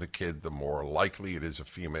younger the kid, the more likely it is a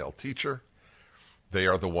female teacher. They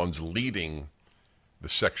are the ones leading the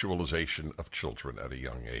sexualization of children at a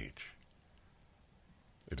young age.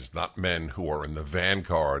 It is not men who are in the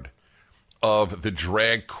vanguard of the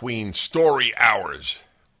drag queen story hours,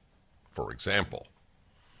 for example.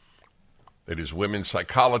 It is women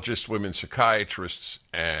psychologists, women psychiatrists,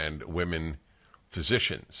 and women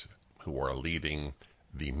physicians who are leading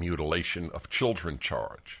the mutilation of children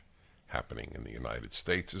charge. happening in the United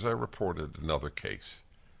States, as I reported another case,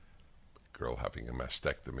 a girl having a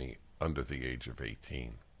mastectomy under the age of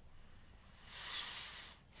 18.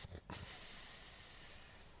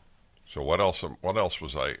 So what else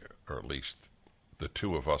was I, or at least the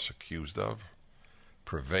two of us, accused of?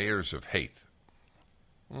 Purveyors of hate.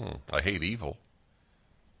 I hate evil,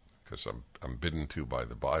 because I'm bidden to by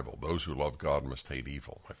the Bible. Those who love God must hate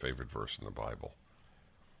evil, my favorite verse in the Bible.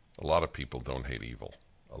 A lot of people don't hate evil.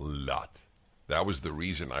 A lot. That was the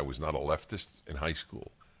reason I was not a leftist in high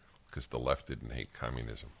school, because the left didn't hate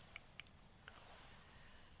communism.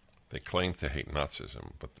 They claim to hate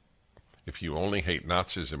Nazism, but if you only hate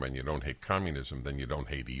Nazism and you don't hate communism, then you don't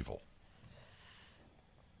hate evil.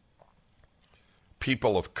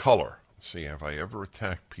 People of color. Let's see, have I ever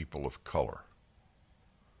attacked people of color?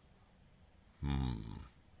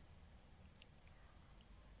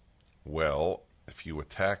 Well, if you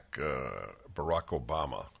attack Barack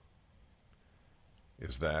Obama,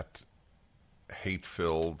 is that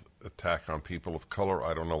hate-filled attack on people of color?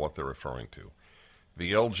 I don't know what they're referring to.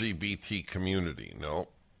 The LGBT community, no,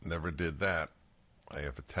 never did that. I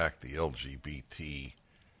have attacked the LGBT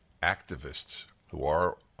activists, who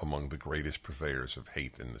are among the greatest purveyors of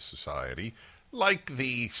hate in the society, like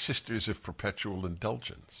the Sisters of Perpetual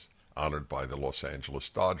Indulgence, honored by the Los Angeles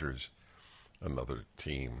Dodgers, another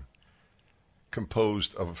team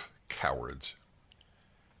composed of cowards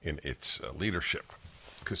in its leadership,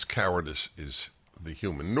 because cowardice is the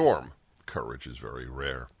human norm. Courage is very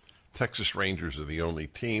rare. Texas Rangers are the only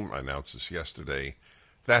team, I announced this yesterday,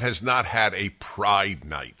 that has not had a Pride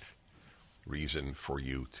Night. Reason for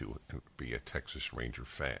you to be a Texas Ranger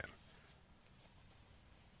fan.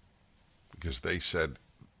 Because they said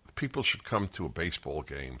people should come to a baseball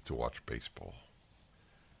game to watch baseball,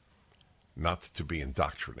 not to be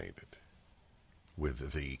indoctrinated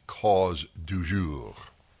with the cause du jour.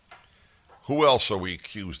 Who else are we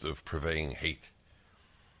accused of purveying hate?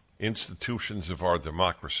 Institutions of our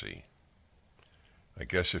democracy. I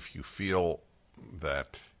guess if you feel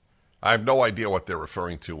that... I have no idea what they're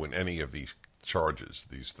referring to in any of these charges,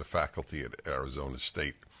 the faculty at Arizona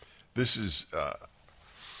State. This is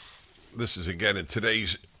again in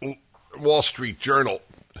today's Wall Street Journal.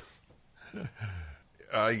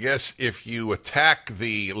 I guess if you attack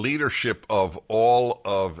the leadership of all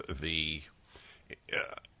of the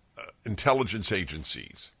intelligence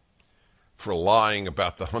agencies for lying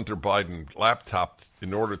about the Hunter Biden laptop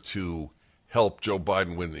in order to help Joe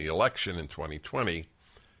Biden win the election in 2020,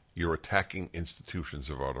 you're attacking institutions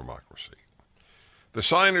of our democracy. The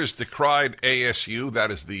signers decried ASU,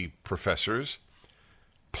 that is the professors,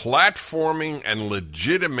 platforming and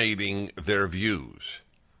legitimating their views,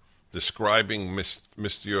 describing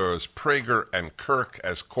Messrs. Prager and Kirk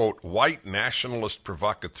as, quote, white nationalist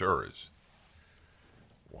provocateurs.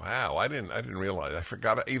 Wow, I didn't realize. I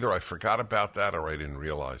forgot about that, or I didn't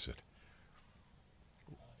realize it.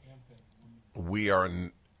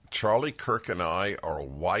 Charlie Kirk and I are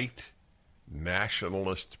white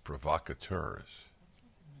nationalist provocateurs.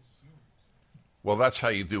 Well, that's how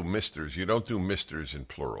you do misters. You don't do misters in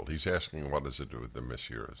plural. He's asking what does it do with the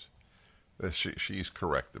messieurs. She's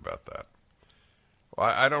correct about that.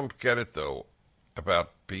 I don't get it, though,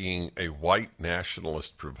 about being a white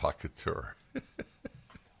nationalist provocateur.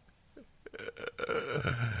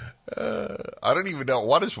 I don't even know.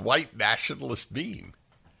 What does white nationalist mean?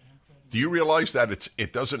 Do you realize that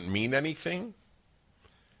it doesn't mean anything?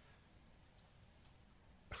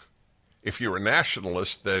 If you're a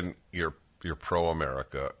nationalist, then you're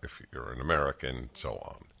pro-America. If you're an American, so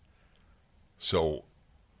on. So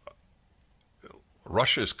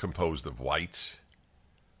Russia is composed of whites.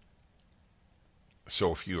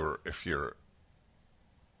 So if you're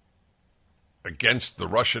against the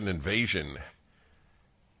Russian invasion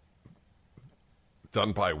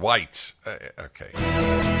done by whites, okay.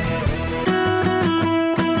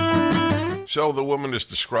 So the woman is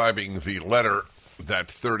describing the letter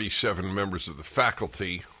that 37 members of the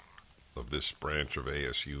faculty of this branch of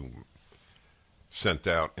ASU sent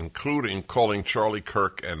out, including calling Charlie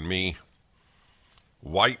Kirk and me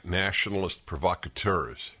white nationalist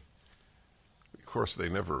provocateurs. Of course, they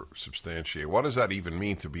never substantiate. What does that even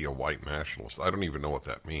mean to be a white nationalist? I don't even know what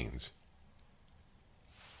that means.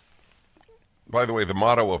 By the way, the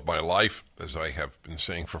motto of my life, as I have been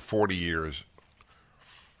saying for 40 years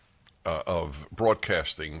of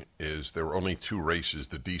broadcasting, is there are only two races,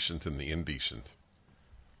 the decent and the indecent.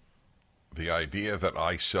 The idea that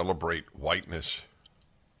I celebrate whiteness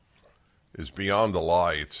is beyond a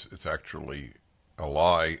lie. It's actually a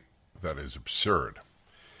lie that is absurd.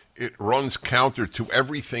 It runs counter to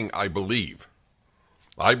everything I believe.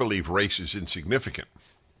 I believe race is insignificant.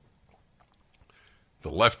 The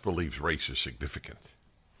left believes race is significant.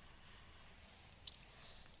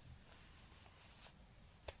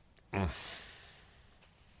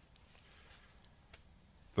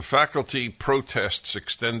 The faculty protests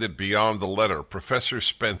extended beyond the letter. Professors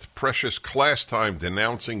spent precious class time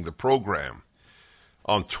denouncing the program.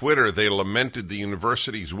 On Twitter, they lamented the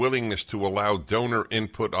university's willingness to allow donor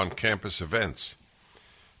input on campus events.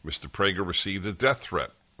 Mr. Prager received a death threat.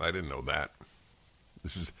 I didn't know that.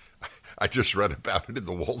 I just read about it in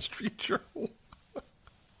the Wall Street Journal.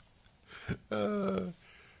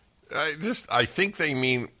 I think they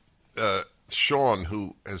mean Sean,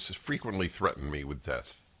 who has frequently threatened me with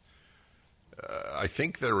death. I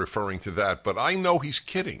think they're referring to that, but I know he's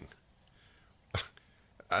kidding.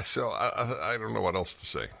 So I don't know what else to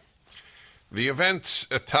say. The event's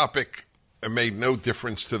topic made no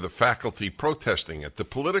difference to the faculty protesting it. The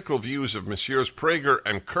political views of Messrs. Prager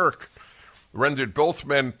and Kirk rendered both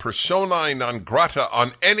men personae non grata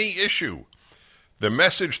on any issue. The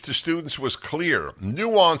message to students was clear.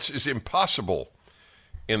 Nuance is impossible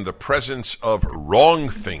in the presence of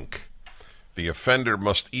wrongthink. The offender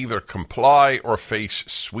must either comply or face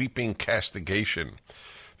sweeping castigation.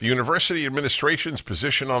 The university administration's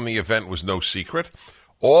position on the event was no secret.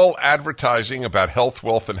 All advertising about health,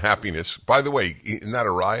 wealth, and happiness. By the way, isn't that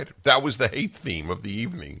a riot? That was the hate theme of the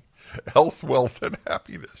evening. Health, wealth, and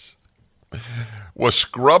happiness. Was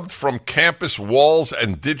scrubbed from campus walls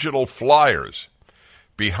and digital flyers.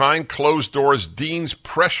 Behind closed doors, deans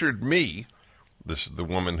pressured me. This is the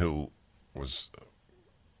woman who was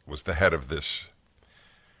the head of this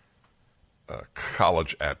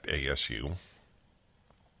college at ASU,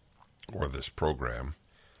 or this program.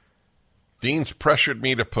 Deans pressured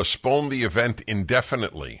me to postpone the event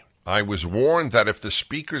indefinitely. I was warned that if the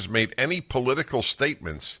speakers made any political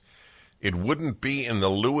statements, it wouldn't be in the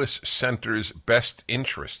Lewis Center's best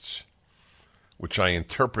interests, which I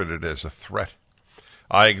interpreted as a threat.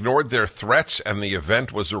 I ignored their threats, and the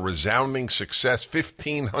event was a resounding success.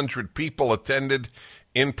 1,500 people attended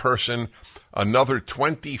in person. Another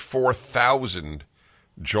 24,000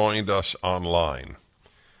 joined us online.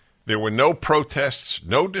 There were no protests,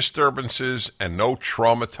 no disturbances, and no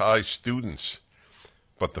traumatized students.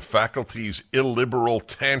 But the faculty's illiberal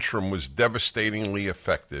tantrum was devastatingly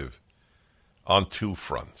effective on two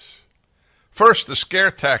fronts. First, the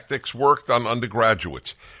scare tactics worked on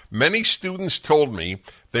undergraduates. Many students told me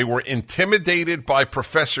they were intimidated by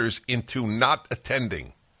professors into not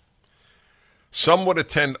attending. Some would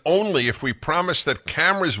attend only if we promised that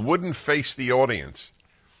cameras wouldn't face the audience.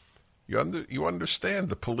 You understand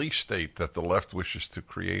the police state that the left wishes to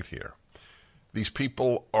create here. These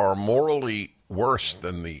people are morally worse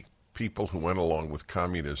than the people who went along with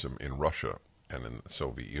communism in Russia and in the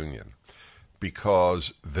Soviet Union,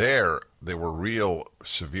 because there were real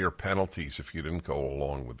severe penalties if you didn't go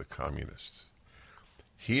along with the communists.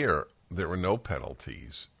 Here, there were no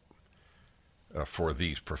penalties for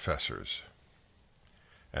these professors,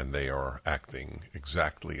 and they are acting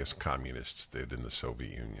exactly as communists did in the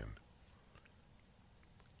Soviet Union.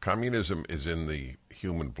 Communism is in the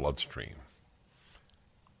human bloodstream.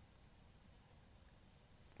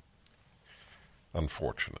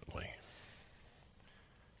 Unfortunately.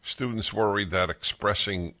 Students worried that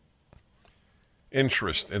expressing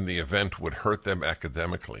interest in the event would hurt them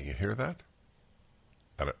academically. You hear that?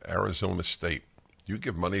 At Arizona State. You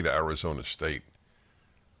give money to Arizona State,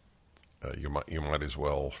 you might as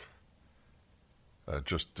well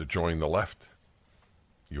just to join the left.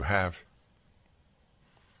 You have.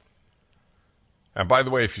 And by the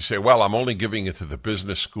way, if you say, well, I'm only giving it to the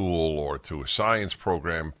business school or to a science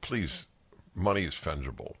program, please, money is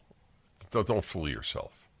fungible. Don't fool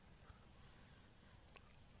yourself.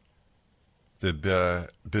 Did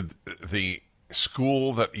the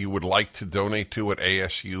school that you would like to donate to at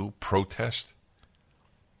ASU protest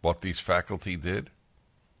what these faculty did?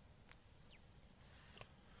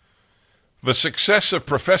 The success of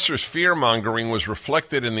professors' fear-mongering was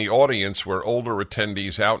reflected in the audience, where older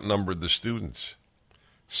attendees outnumbered the students.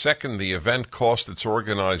 Second, the event cost its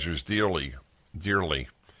organizers dearly.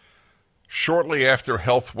 Shortly after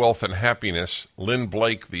Health, Wealth, and Happiness, Lynn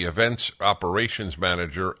Blake, the event's operations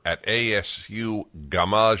manager at ASU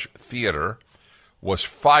Gamage Theater, was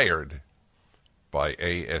fired by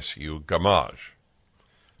ASU Gamage.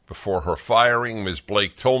 Before her firing, Ms.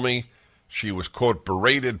 Blake told me she was, quote,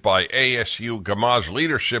 berated by ASU Gamage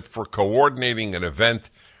leadership for coordinating an event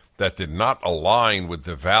that did not align with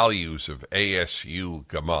the values of ASU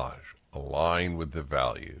Gamage. Align with the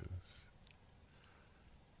values.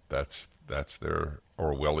 That's their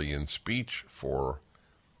Orwellian speech for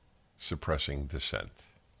suppressing dissent.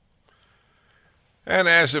 And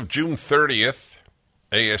as of June 30th,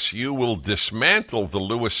 ASU will dismantle the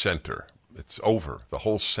Lewis Center. It's over. The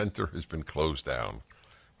whole center has been closed down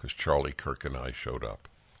because Charlie Kirk and I showed up.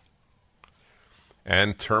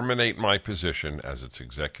 And terminate my position as its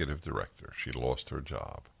executive director. She lost her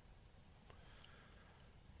job.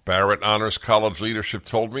 Barrett Honors College leadership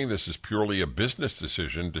told me this is purely a business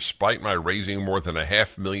decision despite my raising more than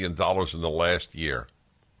 $500,000 in the last year.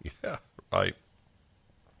 Yeah, right.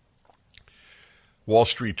 Wall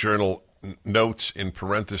Street Journal notes in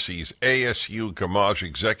parentheses, ASU Gamage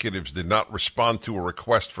executives did not respond to a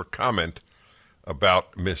request for comment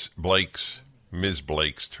about Ms. Blake's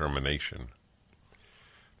termination.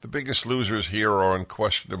 The biggest losers here are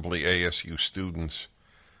unquestionably ASU students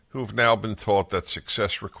who have now been taught that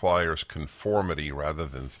success requires conformity rather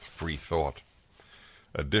than free thought.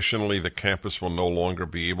 Additionally, the campus will no longer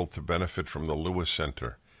be able to benefit from the Lewis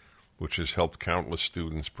Center, which has helped countless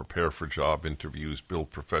students prepare for job interviews, build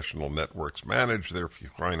professional networks, manage their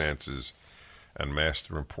finances, and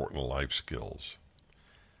master important life skills.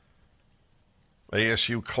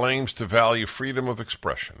 ASU claims to value freedom of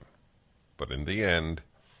expression, but in the end,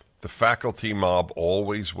 the faculty mob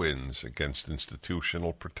always wins against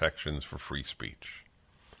institutional protections for free speech.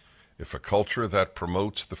 If a culture that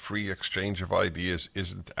promotes the free exchange of ideas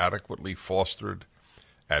isn't adequately fostered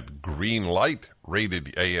at green light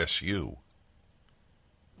rated ASU,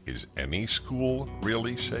 is any school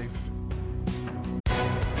really safe?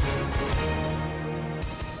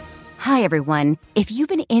 Hi, everyone. If you've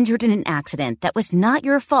been injured in an accident that was not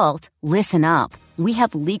your fault, listen up. We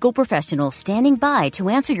have legal professionals standing by to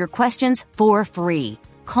answer your questions for free.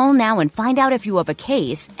 Call now and find out if you have a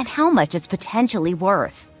case and how much it's potentially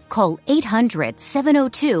worth. Call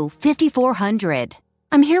 800-702-5400.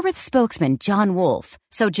 I'm here with spokesman John Wolf.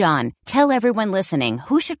 So, John, tell everyone listening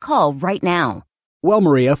who should call right now. Well,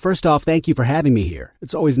 Maria, first off, thank you for having me here.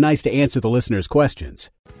 It's always nice to answer the listeners' questions.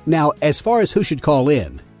 Now, as far as who should call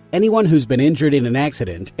in, anyone who's been injured in an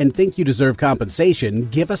accident and think you deserve compensation,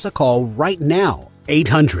 give us a call right now.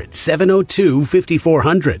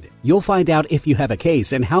 800-702-5400. You'll find out if you have a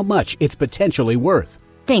case and how much it's potentially worth.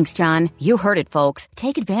 Thanks, John. You heard it, folks.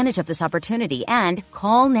 Take advantage of this opportunity and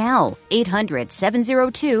call now.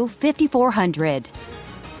 800-702-5400.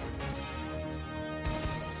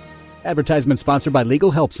 Advertisement sponsored by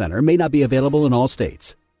Legal Help Center. May not be available in all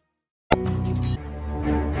states.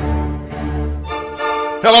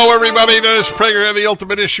 Hello, everybody. Dennis Prager and the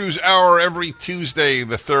Ultimate Issues Hour every Tuesday,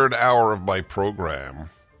 the third hour of my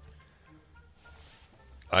program.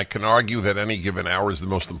 I can argue that any given hour is the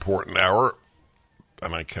most important hour,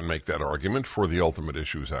 and I can make that argument for the Ultimate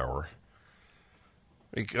Issues Hour,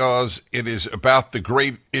 because it is about the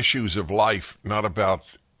great issues of life, not about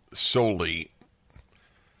solely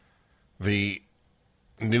the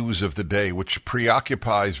news of the day, which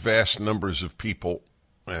preoccupies vast numbers of people,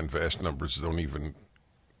 and vast numbers don't even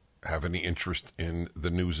have any interest in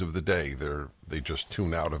the news of the day. They just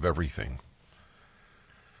tune out of everything.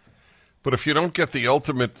 But if you don't get the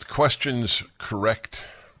ultimate questions correct,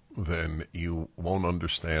 then you won't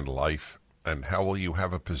understand life. And how will you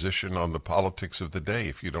have a position on the politics of the day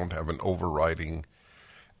if you don't have an overriding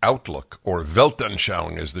outlook, or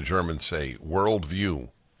Weltanschauung, as the Germans say, worldview?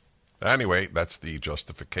 Anyway, that's the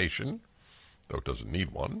justification, though it doesn't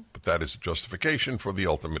need one, but that is a justification for the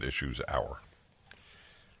Ultimate Issues Hour.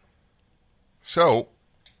 So,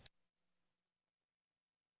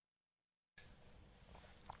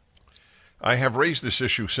 I have raised this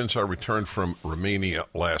issue since I returned from Romania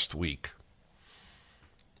last week.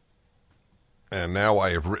 And now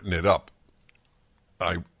I have written it up.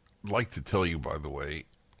 I'd like to tell you, by the way,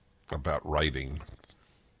 about writing.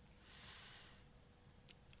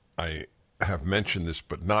 I have mentioned this,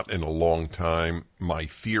 but not in a long time, my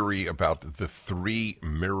theory about the three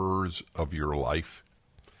mirrors of your life.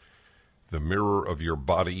 The mirror of your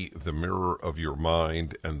body, the mirror of your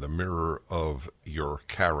mind, and the mirror of your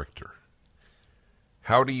character.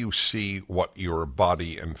 How do you see what your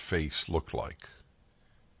body and face look like?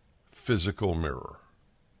 Physical mirror.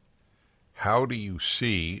 How do you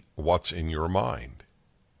see what's in your mind?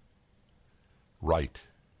 Write.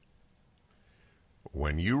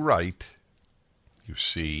 When you write, you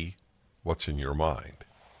see what's in your mind.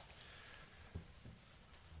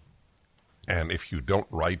 And if you don't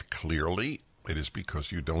write clearly, it is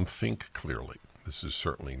because you don't think clearly. This is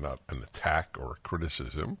certainly not an attack or a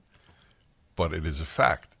criticism, but it is a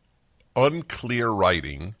fact. Unclear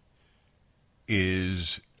writing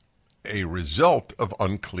is a result of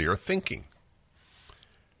unclear thinking.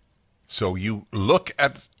 So you look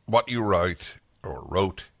at what you write or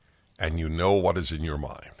wrote, and you know what is in your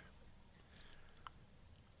mind.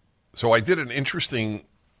 So I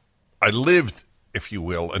lived if you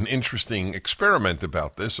will, an interesting experiment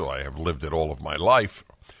about this, so I have lived it all of my life.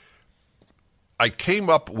 I came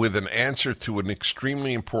up with an answer to an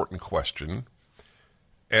extremely important question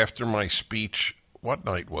after my speech. What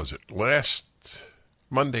night was it? Last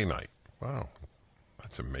Monday night. Wow,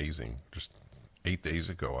 that's amazing. Just 8 days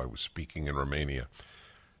ago, I was speaking in Romania.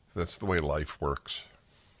 That's the way life works.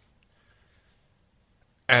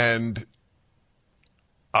 And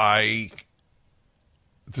I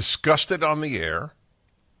discussed it on the air,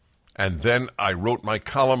 and then I wrote my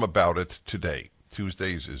column about it today.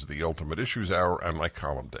 Tuesdays is the Ultimate Issues Hour and my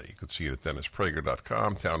column day. You can see it at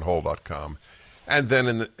DennisPrager.com, townhall.com. And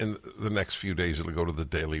then in the next few days, it'll go to the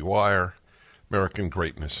Daily Wire, American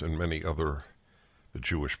Greatness, and many other, the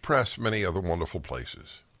Jewish Press, many other wonderful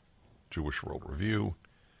places. Jewish World Review.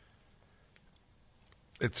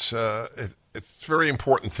 It's very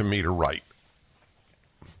important to me to write,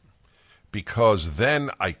 because then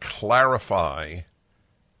I clarify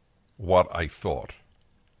what I thought.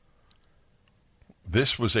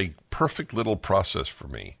 This was a perfect little process for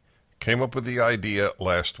me. Came up with the idea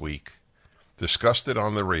last week, discussed it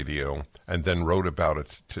on the radio, and then wrote about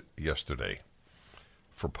it yesterday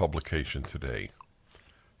for publication today.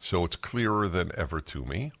 So it's clearer than ever to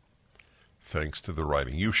me, thanks to the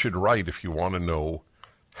writing. You should write if you want to know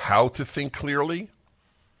how to think clearly,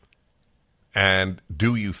 and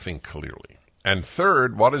do you think clearly? And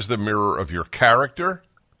third, what is the mirror of your character?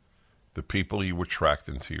 The people you attract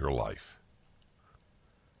into your life.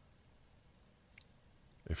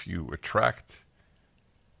 If your track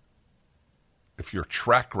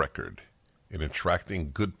record in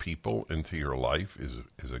attracting good people into your life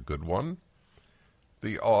is a good one,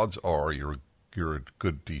 the odds are you're a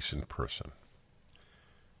good, decent person.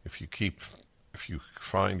 If you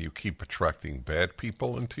find you keep attracting bad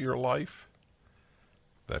people into your life,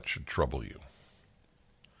 that should trouble you.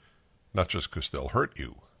 Not just because they'll hurt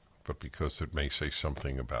you, but because it may say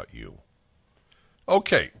something about you.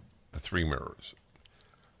 Okay, the three mirrors.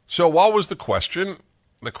 So what was the question?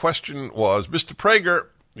 The question was, Mr. Prager,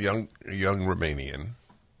 young Romanian,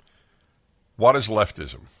 what is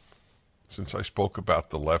leftism? Since I spoke about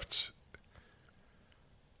the left's,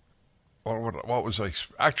 what was I?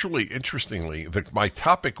 Actually, interestingly, my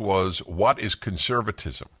topic was, what is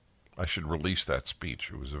conservatism? I should release that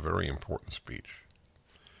speech. It was a very important speech.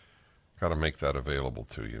 Got to make that available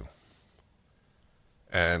to you.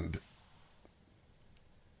 And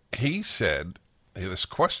he said, this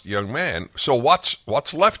young man, so what's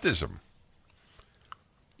leftism?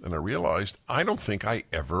 And I realized I don't think I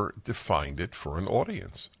ever defined it for an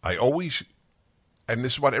audience. I always, and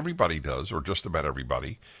this is what everybody does, or just about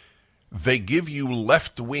everybody, they give you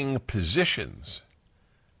left-wing positions,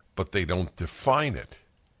 but they don't define it.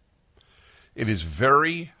 It is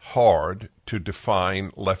very hard to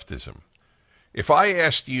define leftism. If I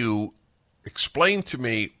asked you, explain to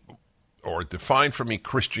me or define for me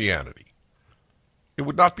Christianity, it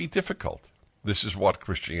would not be difficult. This is what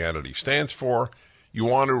Christianity stands for. You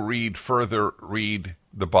want to read further, read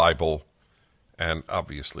the Bible, and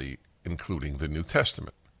obviously including the New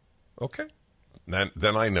Testament. Okay?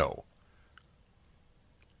 Then I know.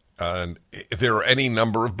 And if there are any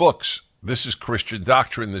number of books, this is Christian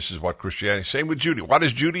doctrine, this is what Christianity, same with Judaism. What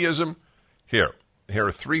is Judaism? Here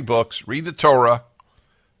are 3 books. Read the Torah,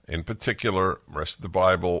 in particular, the rest of the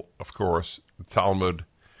Bible, of course, the Talmud.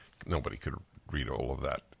 Nobody could read all of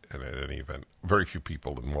that in any event. Very few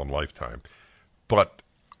people in one lifetime. But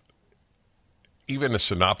even a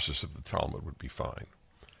synopsis of the Talmud would be fine.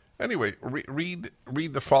 Anyway, read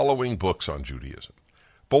the following books on Judaism.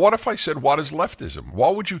 But what if I said, what is leftism?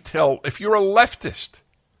 What would you tell, if you're a leftist,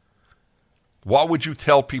 what would you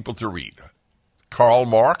tell people to read? Karl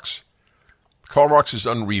Marx? Karl Marx is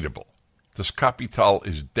unreadable. Das Kapital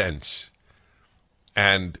is dense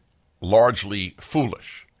and largely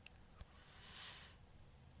foolish.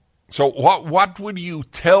 So what would you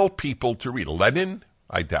tell people to read? Lenin?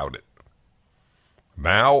 I doubt it.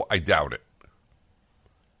 Mao? I doubt it.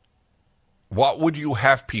 What would you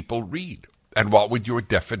have people read? And what would your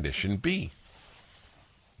definition be?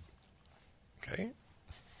 Okay.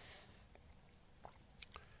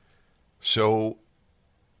 So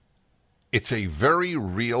it's a very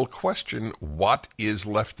real question. What is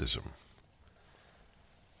leftism?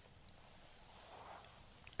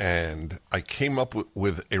 And I came up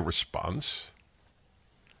with a response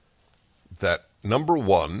that, number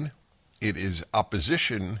one, it is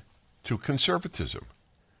opposition to conservatism,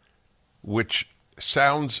 which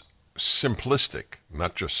sounds simplistic,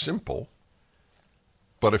 not just simple.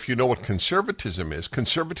 But if you know what conservatism is,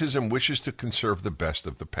 conservatism wishes to conserve the best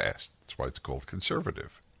of the past. That's why it's called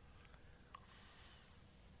conservative.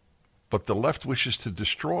 But the left wishes to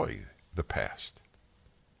destroy the past.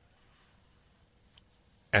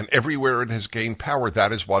 And everywhere it has gained power,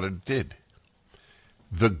 that is what it did.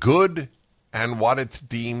 The good and what it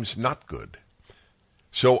deems not good.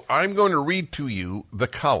 So I'm going to read to you the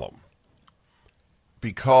column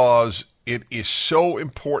because it is so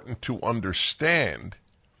important to understand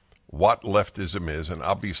what leftism is, and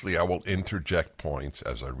obviously I will interject points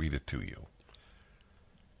as I read it to you.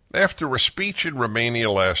 After a speech in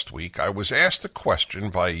Romania last week, I was asked a question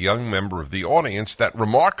by a young member of the audience that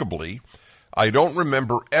remarkably I don't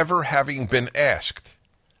remember ever having been asked.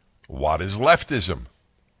 What is leftism?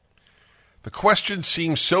 The question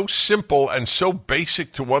seems so simple and so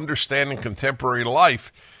basic to understand in contemporary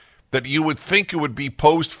life that you would think it would be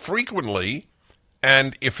posed frequently,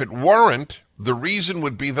 and if it weren't, the reason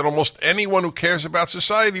would be that almost anyone who cares about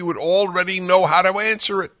society would already know how to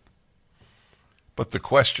answer it. But the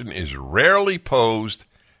question is rarely posed,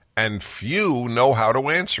 and few know how to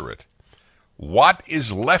answer it. What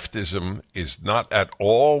is leftism is not at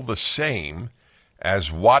all the same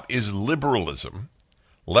as what is liberalism.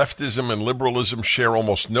 Leftism and liberalism share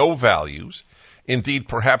almost no values. Indeed,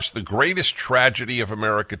 perhaps the greatest tragedy of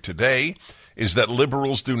America today is that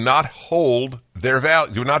liberals do not hold their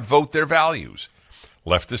do not vote their values.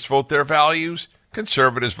 Leftists vote their values,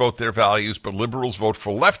 conservatives vote their values, but liberals vote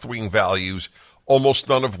for left-wing values, almost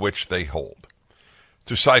none of which they hold.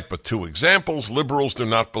 To cite but two examples, liberals do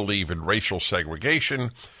not believe in racial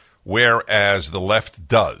segregation, whereas the left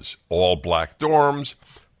does. All black dorms,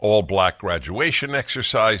 all black graduation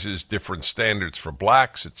exercises, different standards for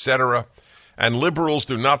blacks, etc. And liberals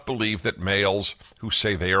do not believe that males who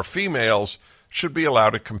say they are females should be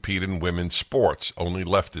allowed to compete in women's sports. Only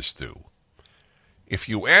leftists do. If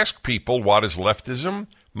you ask people what is leftism,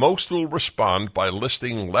 most will respond by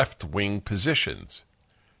listing left-wing positions,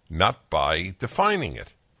 not by defining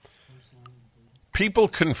it. People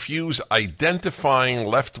confuse identifying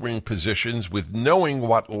left-wing positions with knowing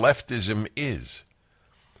what leftism is.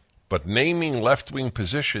 But naming left-wing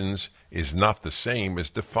positions is not the same as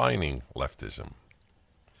defining leftism.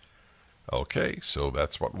 Okay, so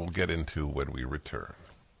that's what we'll get into when we return.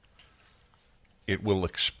 It will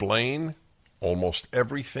explain almost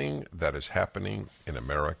everything that is happening in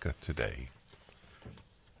America today.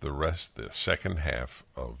 The second half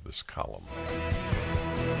of this column.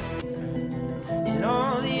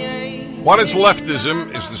 What is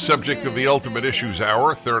leftism is the subject of the Ultimate Issues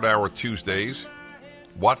Hour, third hour Tuesdays.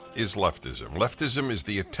 What is leftism? Leftism is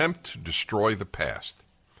the attempt to destroy the past.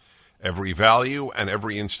 Every value and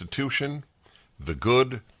every institution, the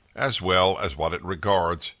good as well as what it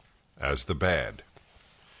regards as the bad.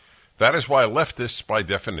 That is why leftists, by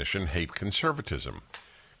definition, hate conservatism.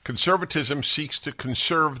 Conservatism seeks to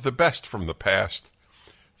conserve the best from the past.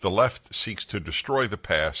 The left seeks to destroy the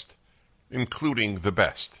past, including the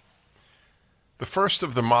best. The first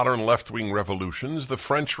of the modern left-wing revolutions, the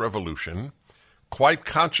French Revolution, quite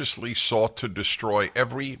consciously sought to destroy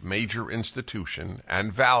every major institution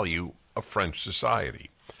and value of French society.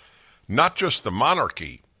 Not just the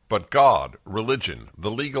monarchy, but God, religion,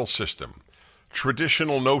 the legal system,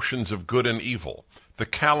 traditional notions of good and evil, the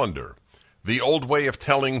calendar, the old way of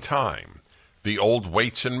telling time, the old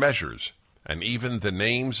weights and measures, and even the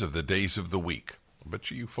names of the days of the week. I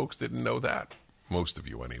bet you folks didn't know that. Most of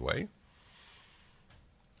you anyway.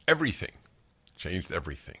 Everything. Changed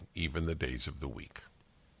everything, even the days of the week.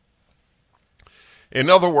 In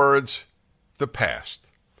other words, the past.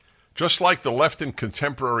 Just like the left in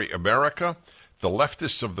contemporary America, the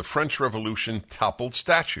leftists of the French Revolution toppled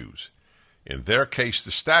statues. In their case, the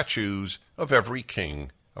statues of every king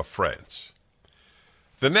of France.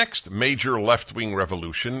 The next major left-wing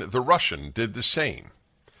revolution, the Russian, did the same.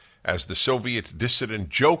 As the Soviet dissident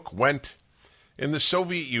joke went, in the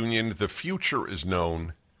Soviet Union, the future is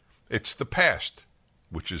known. It's the past,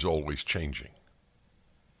 which is always changing.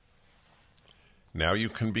 Now you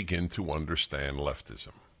can begin to understand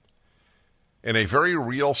leftism. In a very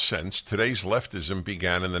real sense, today's leftism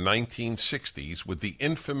began in the 1960s with the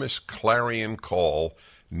infamous clarion call,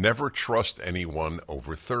 "Never trust anyone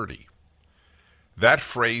over 30." That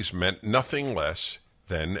phrase meant nothing less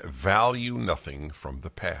than value nothing from the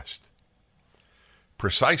past.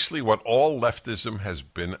 Precisely what all leftism has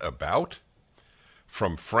been about,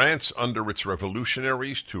 from France under its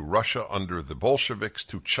revolutionaries, to Russia under the Bolsheviks,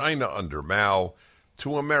 to China under Mao,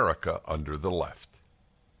 to America under the left.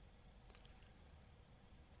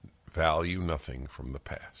 Value nothing from the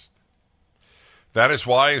past. That is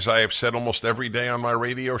why, as I have said almost every day on my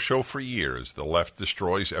radio show for years, the left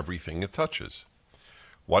destroys everything it touches.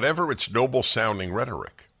 Whatever its noble-sounding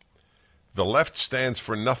rhetoric, the left stands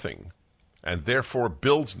for nothing, and therefore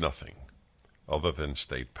builds nothing. other than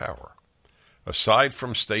state power. Aside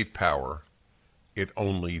from state power, it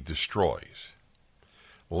only destroys.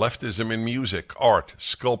 Leftism in music, art,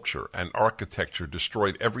 sculpture, and architecture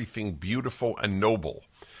destroyed everything beautiful and noble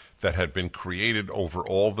that had been created over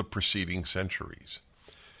all the preceding centuries.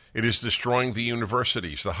 It is destroying the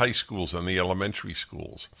universities, the high schools, and the elementary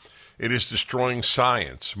schools. It is destroying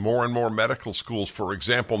science. More and more medical schools, for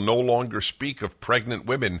example, no longer speak of pregnant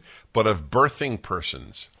women, but of birthing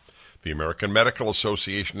persons. The American Medical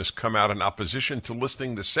Association has come out in opposition to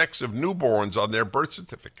listing the sex of newborns on their birth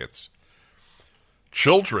certificates.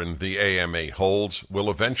 Children, the AMA holds, will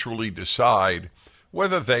eventually decide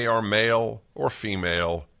whether they are male or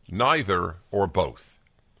female, neither or both.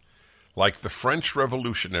 Like the French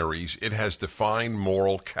revolutionaries, it has defined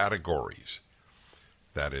moral categories.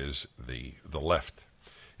 That is, the left.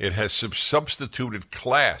 It has substituted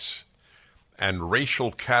class and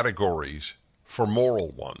racial categories for moral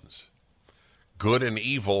ones. Good and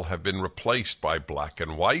evil have been replaced by black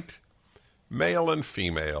and white, male and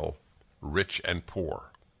female, rich and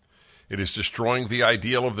poor. It is destroying the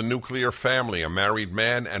ideal of the nuclear family, a married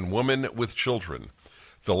man and woman with children.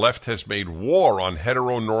 The left has made war on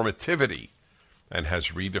heteronormativity and has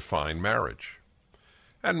redefined marriage.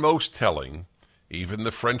 And most telling, even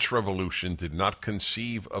the French Revolution did not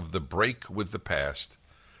conceive of the break with the past.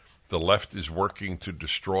 The left is working to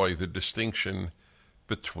destroy the distinction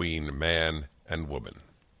between man and woman.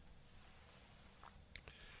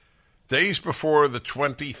 Days before the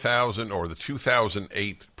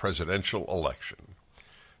 2008 presidential election,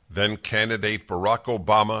 then candidate Barack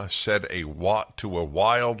Obama said to a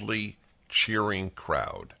wildly cheering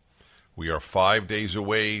crowd, "We are 5 days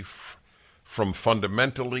away from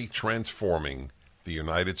fundamentally transforming the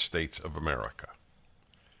United States of America."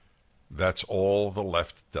 That's all the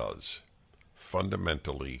left does,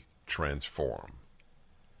 fundamentally transform.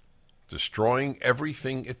 Destroying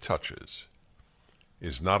everything it touches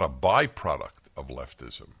is not a byproduct of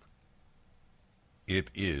leftism. It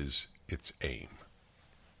is its aim.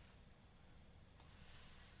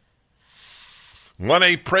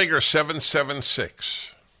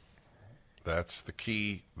 1-8-PRAGER-776. That's the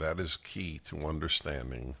key. That is key to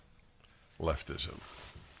understanding leftism.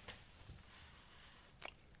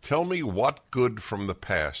 Tell me what good from the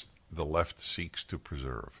past the left seeks to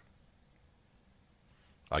preserve.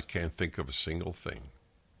 I can't think of a single thing.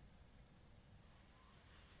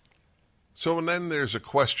 So, and then there's a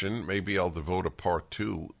question, maybe I'll devote a part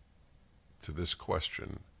 2 to this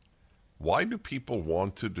question. Why do people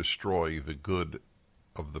want to destroy the good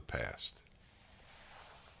of the past?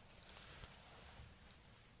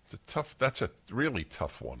 That's a really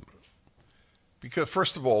tough one. Because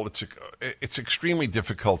first of all, it's extremely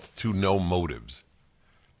difficult to know motives.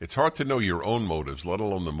 It's hard to know your own motives, let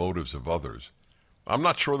alone the motives of others. I'm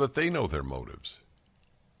not sure that they know their motives.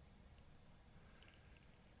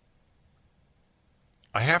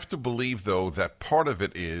 I have to believe, though, that part of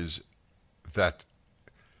it is that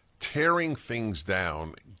tearing things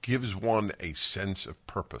down gives one a sense of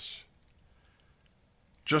purpose.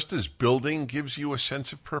 Just as building gives you a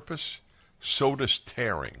sense of purpose, so does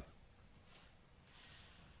tearing.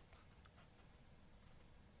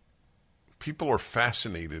 People are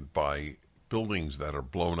fascinated by buildings that are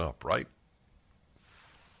blown up, right?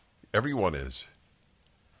 Everyone is.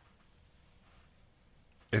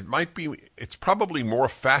 It's probably more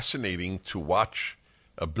fascinating to watch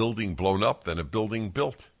a building blown up than a building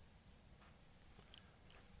built.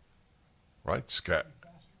 Right, Scott?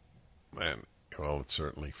 Man, well, it's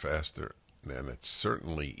certainly faster and it's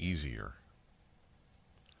certainly easier.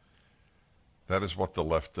 That is what the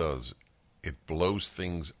left does. It blows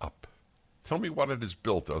things up. Tell me what it has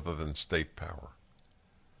built other than state power.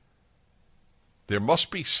 There must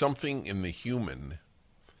be something in the human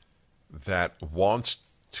that wants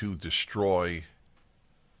to destroy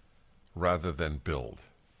rather than build.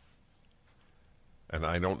 And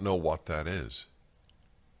I don't know what that is.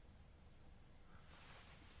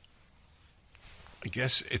 I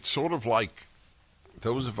guess it's sort of like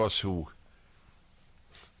those of us who,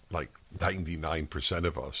 like 99%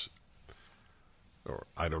 of us, or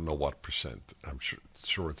I don't know what percent, I'm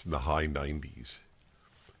sure it's in the high 90s,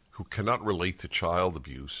 who cannot relate to child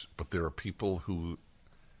abuse, but there are people who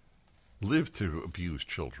live to abuse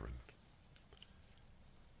children.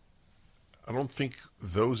 I don't think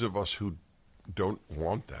those of us who don't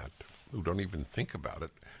want that, who don't even think about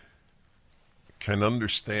it, can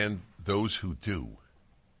understand those who do.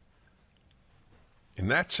 In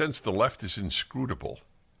that sense, the left is inscrutable.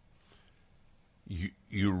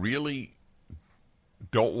 You really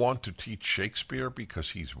don't want to teach Shakespeare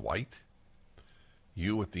because he's white?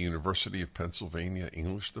 You at the University of Pennsylvania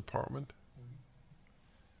English department?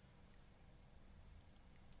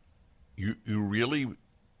 You really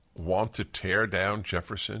want to tear down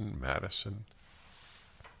Jefferson, Madison,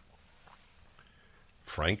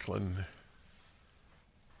 Franklin,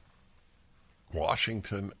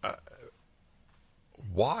 Washington?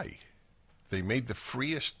 Why? They made the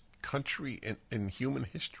freest country in human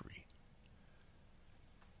history.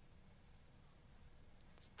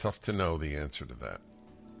 Tough to know the answer to that.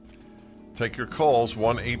 Take your calls,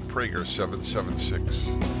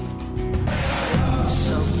 1-8-PRAGER-776.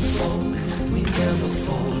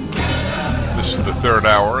 This is the third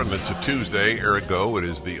hour, and it's a Tuesday, ergo it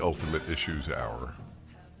is the Ultimate Issues Hour.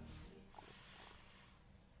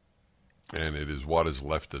 And it is What is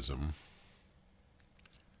Leftism?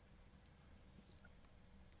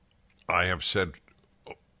 I have said,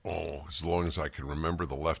 as long as I can remember,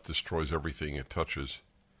 the left destroys everything it touches.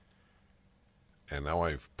 And now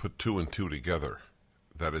I've put two and two together.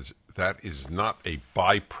 That is not a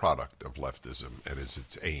byproduct of leftism. It is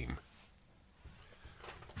its aim.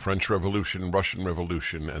 French Revolution, Russian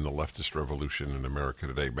Revolution, and the leftist revolution in America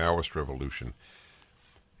today, Maoist Revolution,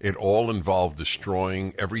 it all involved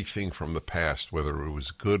destroying everything from the past, whether it was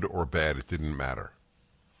good or bad, it didn't matter.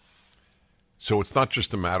 So it's not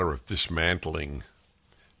just a matter of dismantling,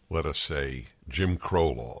 let us say, Jim Crow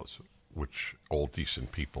laws, which all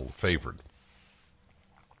decent people favored.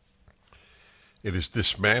 It is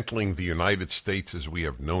dismantling the United States as we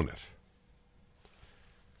have known it.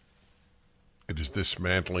 It is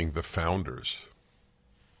dismantling the founders.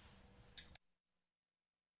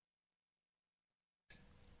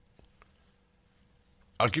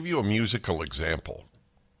 I'll give you a musical example.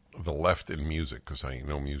 The left in music, because I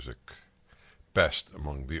know music best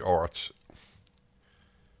among the arts.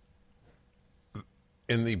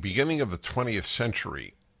 In the beginning of the 20th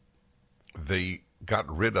century, they got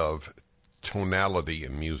rid of tonality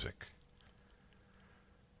in music.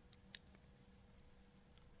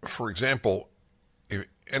 For example,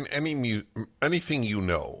 anything you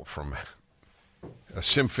know, from a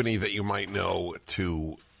symphony that you might know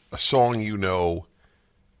to a song you know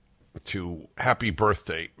to Happy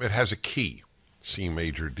Birthday, it has a key: C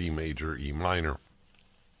major, D major, E minor.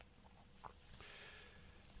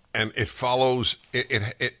 And it follows,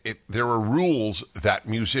 there are rules that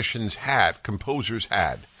musicians had, composers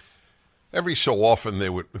had. Every so often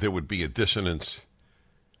there would be a dissonance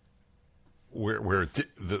where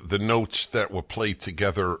the notes that were played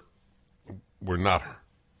together were not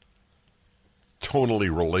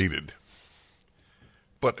tonally related,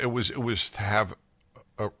 but it was to have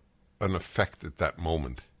an effect at that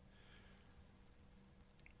moment.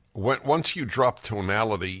 Once you dropped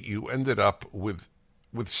tonality, you ended up with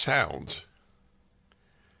sounds,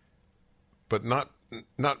 but not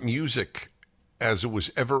music as it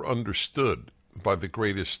was ever understood by the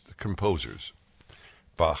greatest composers: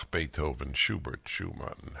 Bach, Beethoven, Schubert,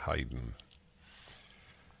 Schumann, Haydn,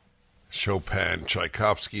 Chopin,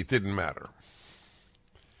 Tchaikovsky. It didn't matter.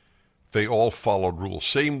 They all followed rules.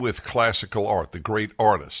 Same with classical art, the great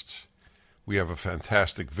artists. We have a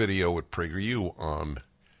fantastic video at PragerU on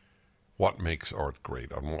what makes art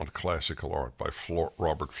great, on what classical art by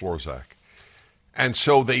Robert Florzak. And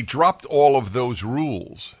so they dropped all of those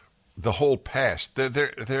rules. The whole past,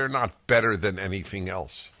 they're not better than anything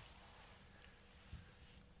else.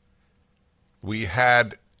 We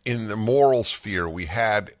had, in the moral sphere, we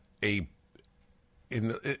had in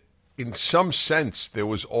some sense, there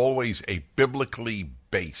was always a biblically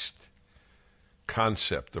based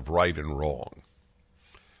concept of right and wrong.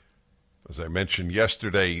 As I mentioned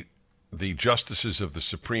yesterday, the justices of the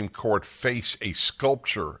Supreme Court face a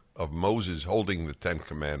sculpture of Moses holding the Ten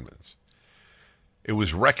Commandments. It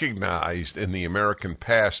was recognized in the American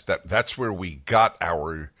past that that's where we got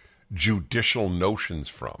our judicial notions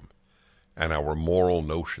from and our moral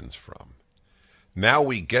notions from. Now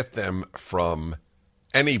we get them from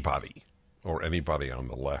anybody or anybody on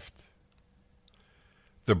the left.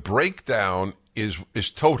 The breakdown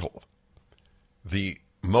is total. The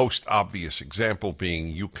most obvious example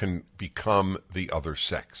being you can become the other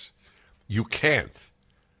sex. You can't.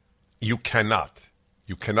 You cannot.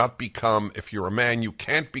 You cannot become, if you're a man, you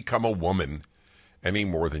can't become a woman any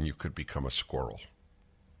more than you could become a squirrel.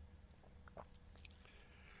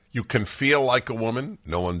 You can feel like a woman.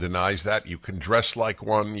 No one denies that. You can dress like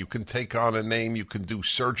one. You can take on a name. You can do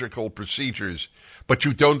surgical procedures. But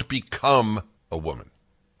you don't become a woman.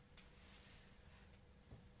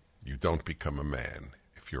 You don't become a man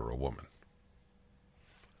if you're a woman.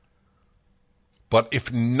 But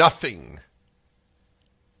if nothing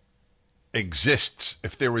exists,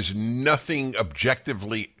 if there is nothing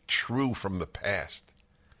objectively true from the past,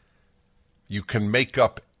 you can make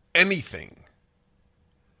up anything.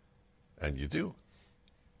 And you do.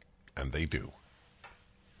 And they do.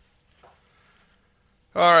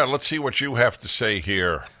 All right, let's see what you have to say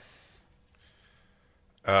here.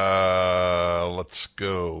 Let's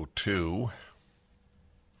go to...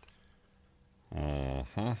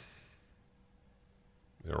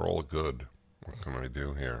 They're all good. What can I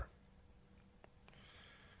do here?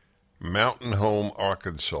 Mountain Home,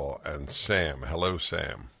 Arkansas, and Sam. Hello,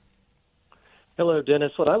 Sam. Hello,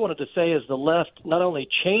 Dennis. What I wanted to say is the left not only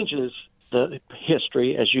changes the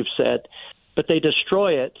history, as you've said, but they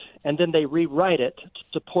destroy it, and then they rewrite it to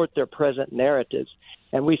support their present narratives.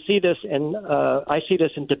 And we see this I see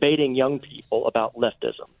this in debating young people about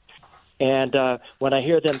leftism. And when I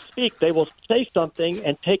hear them speak, they will say something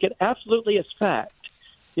and take it absolutely as fact.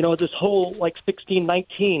 You know, this whole,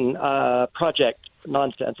 1619 project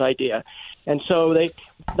nonsense idea. And so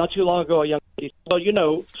not too long ago, a young lady said,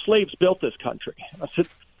 well, slaves built this country. I said,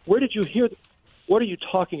 where did you hear what are you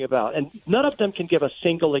talking about? And none of them can give a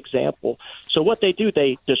single example. So what they do,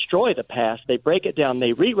 they destroy the past, they break it down,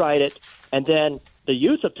 they rewrite it, and then the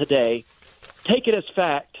youth of today take it as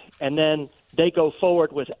fact, and then they go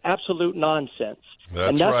forward with absolute nonsense.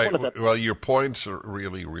 That's right. Well, your points are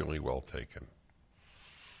really, really well taken.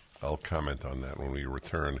 I'll comment on that when we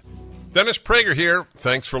return. Dennis Prager here.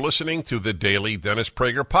 Thanks for listening to the Daily Dennis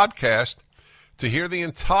Prager Podcast. To hear the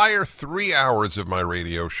entire 3 hours of my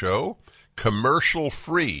radio show,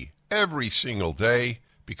 commercial-free, every single day,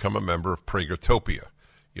 become a member of Pragertopia.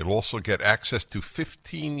 You'll also get access to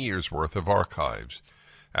 15 years' worth of archives,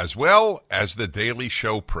 as well as the daily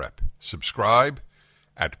show prep. Subscribe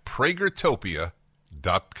at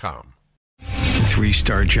Pragertopia.com.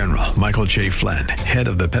 3-star General Michael J. Flynn, head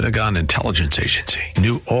of the Pentagon Intelligence Agency,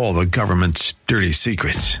 knew all the government's dirty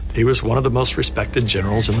secrets. He was one of the most respected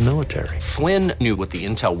generals in the military. Flynn knew what the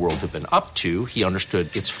intel world had been up to. He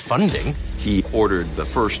understood its funding. He ordered the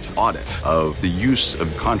first audit of the use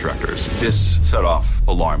of contractors. This set off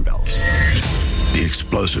alarm bells. The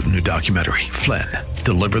explosive new documentary, Flynn,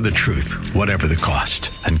 Deliver the Truth, Whatever the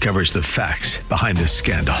Cost, uncovers the facts behind this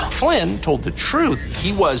scandal. Flynn told the truth.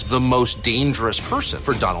 He was the most dangerous person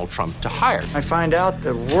for Donald Trump to hire. I find out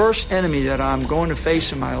the worst enemy that I'm going to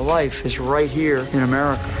face in my life is right here in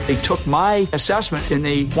America. They took my assessment and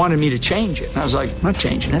they wanted me to change it. And I was like, I'm not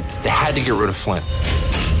changing it. They had to get rid of Flynn.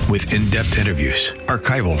 With in-depth interviews,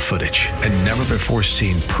 archival footage, and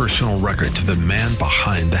never-before-seen personal records of the man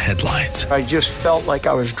behind the headlines. I just felt like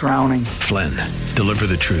I was drowning. Flynn, Deliver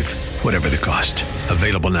the Truth, Whatever the Cost.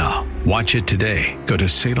 Available now. Watch it today. Go to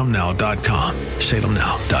salemnow.com.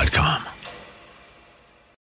 salemnow.com.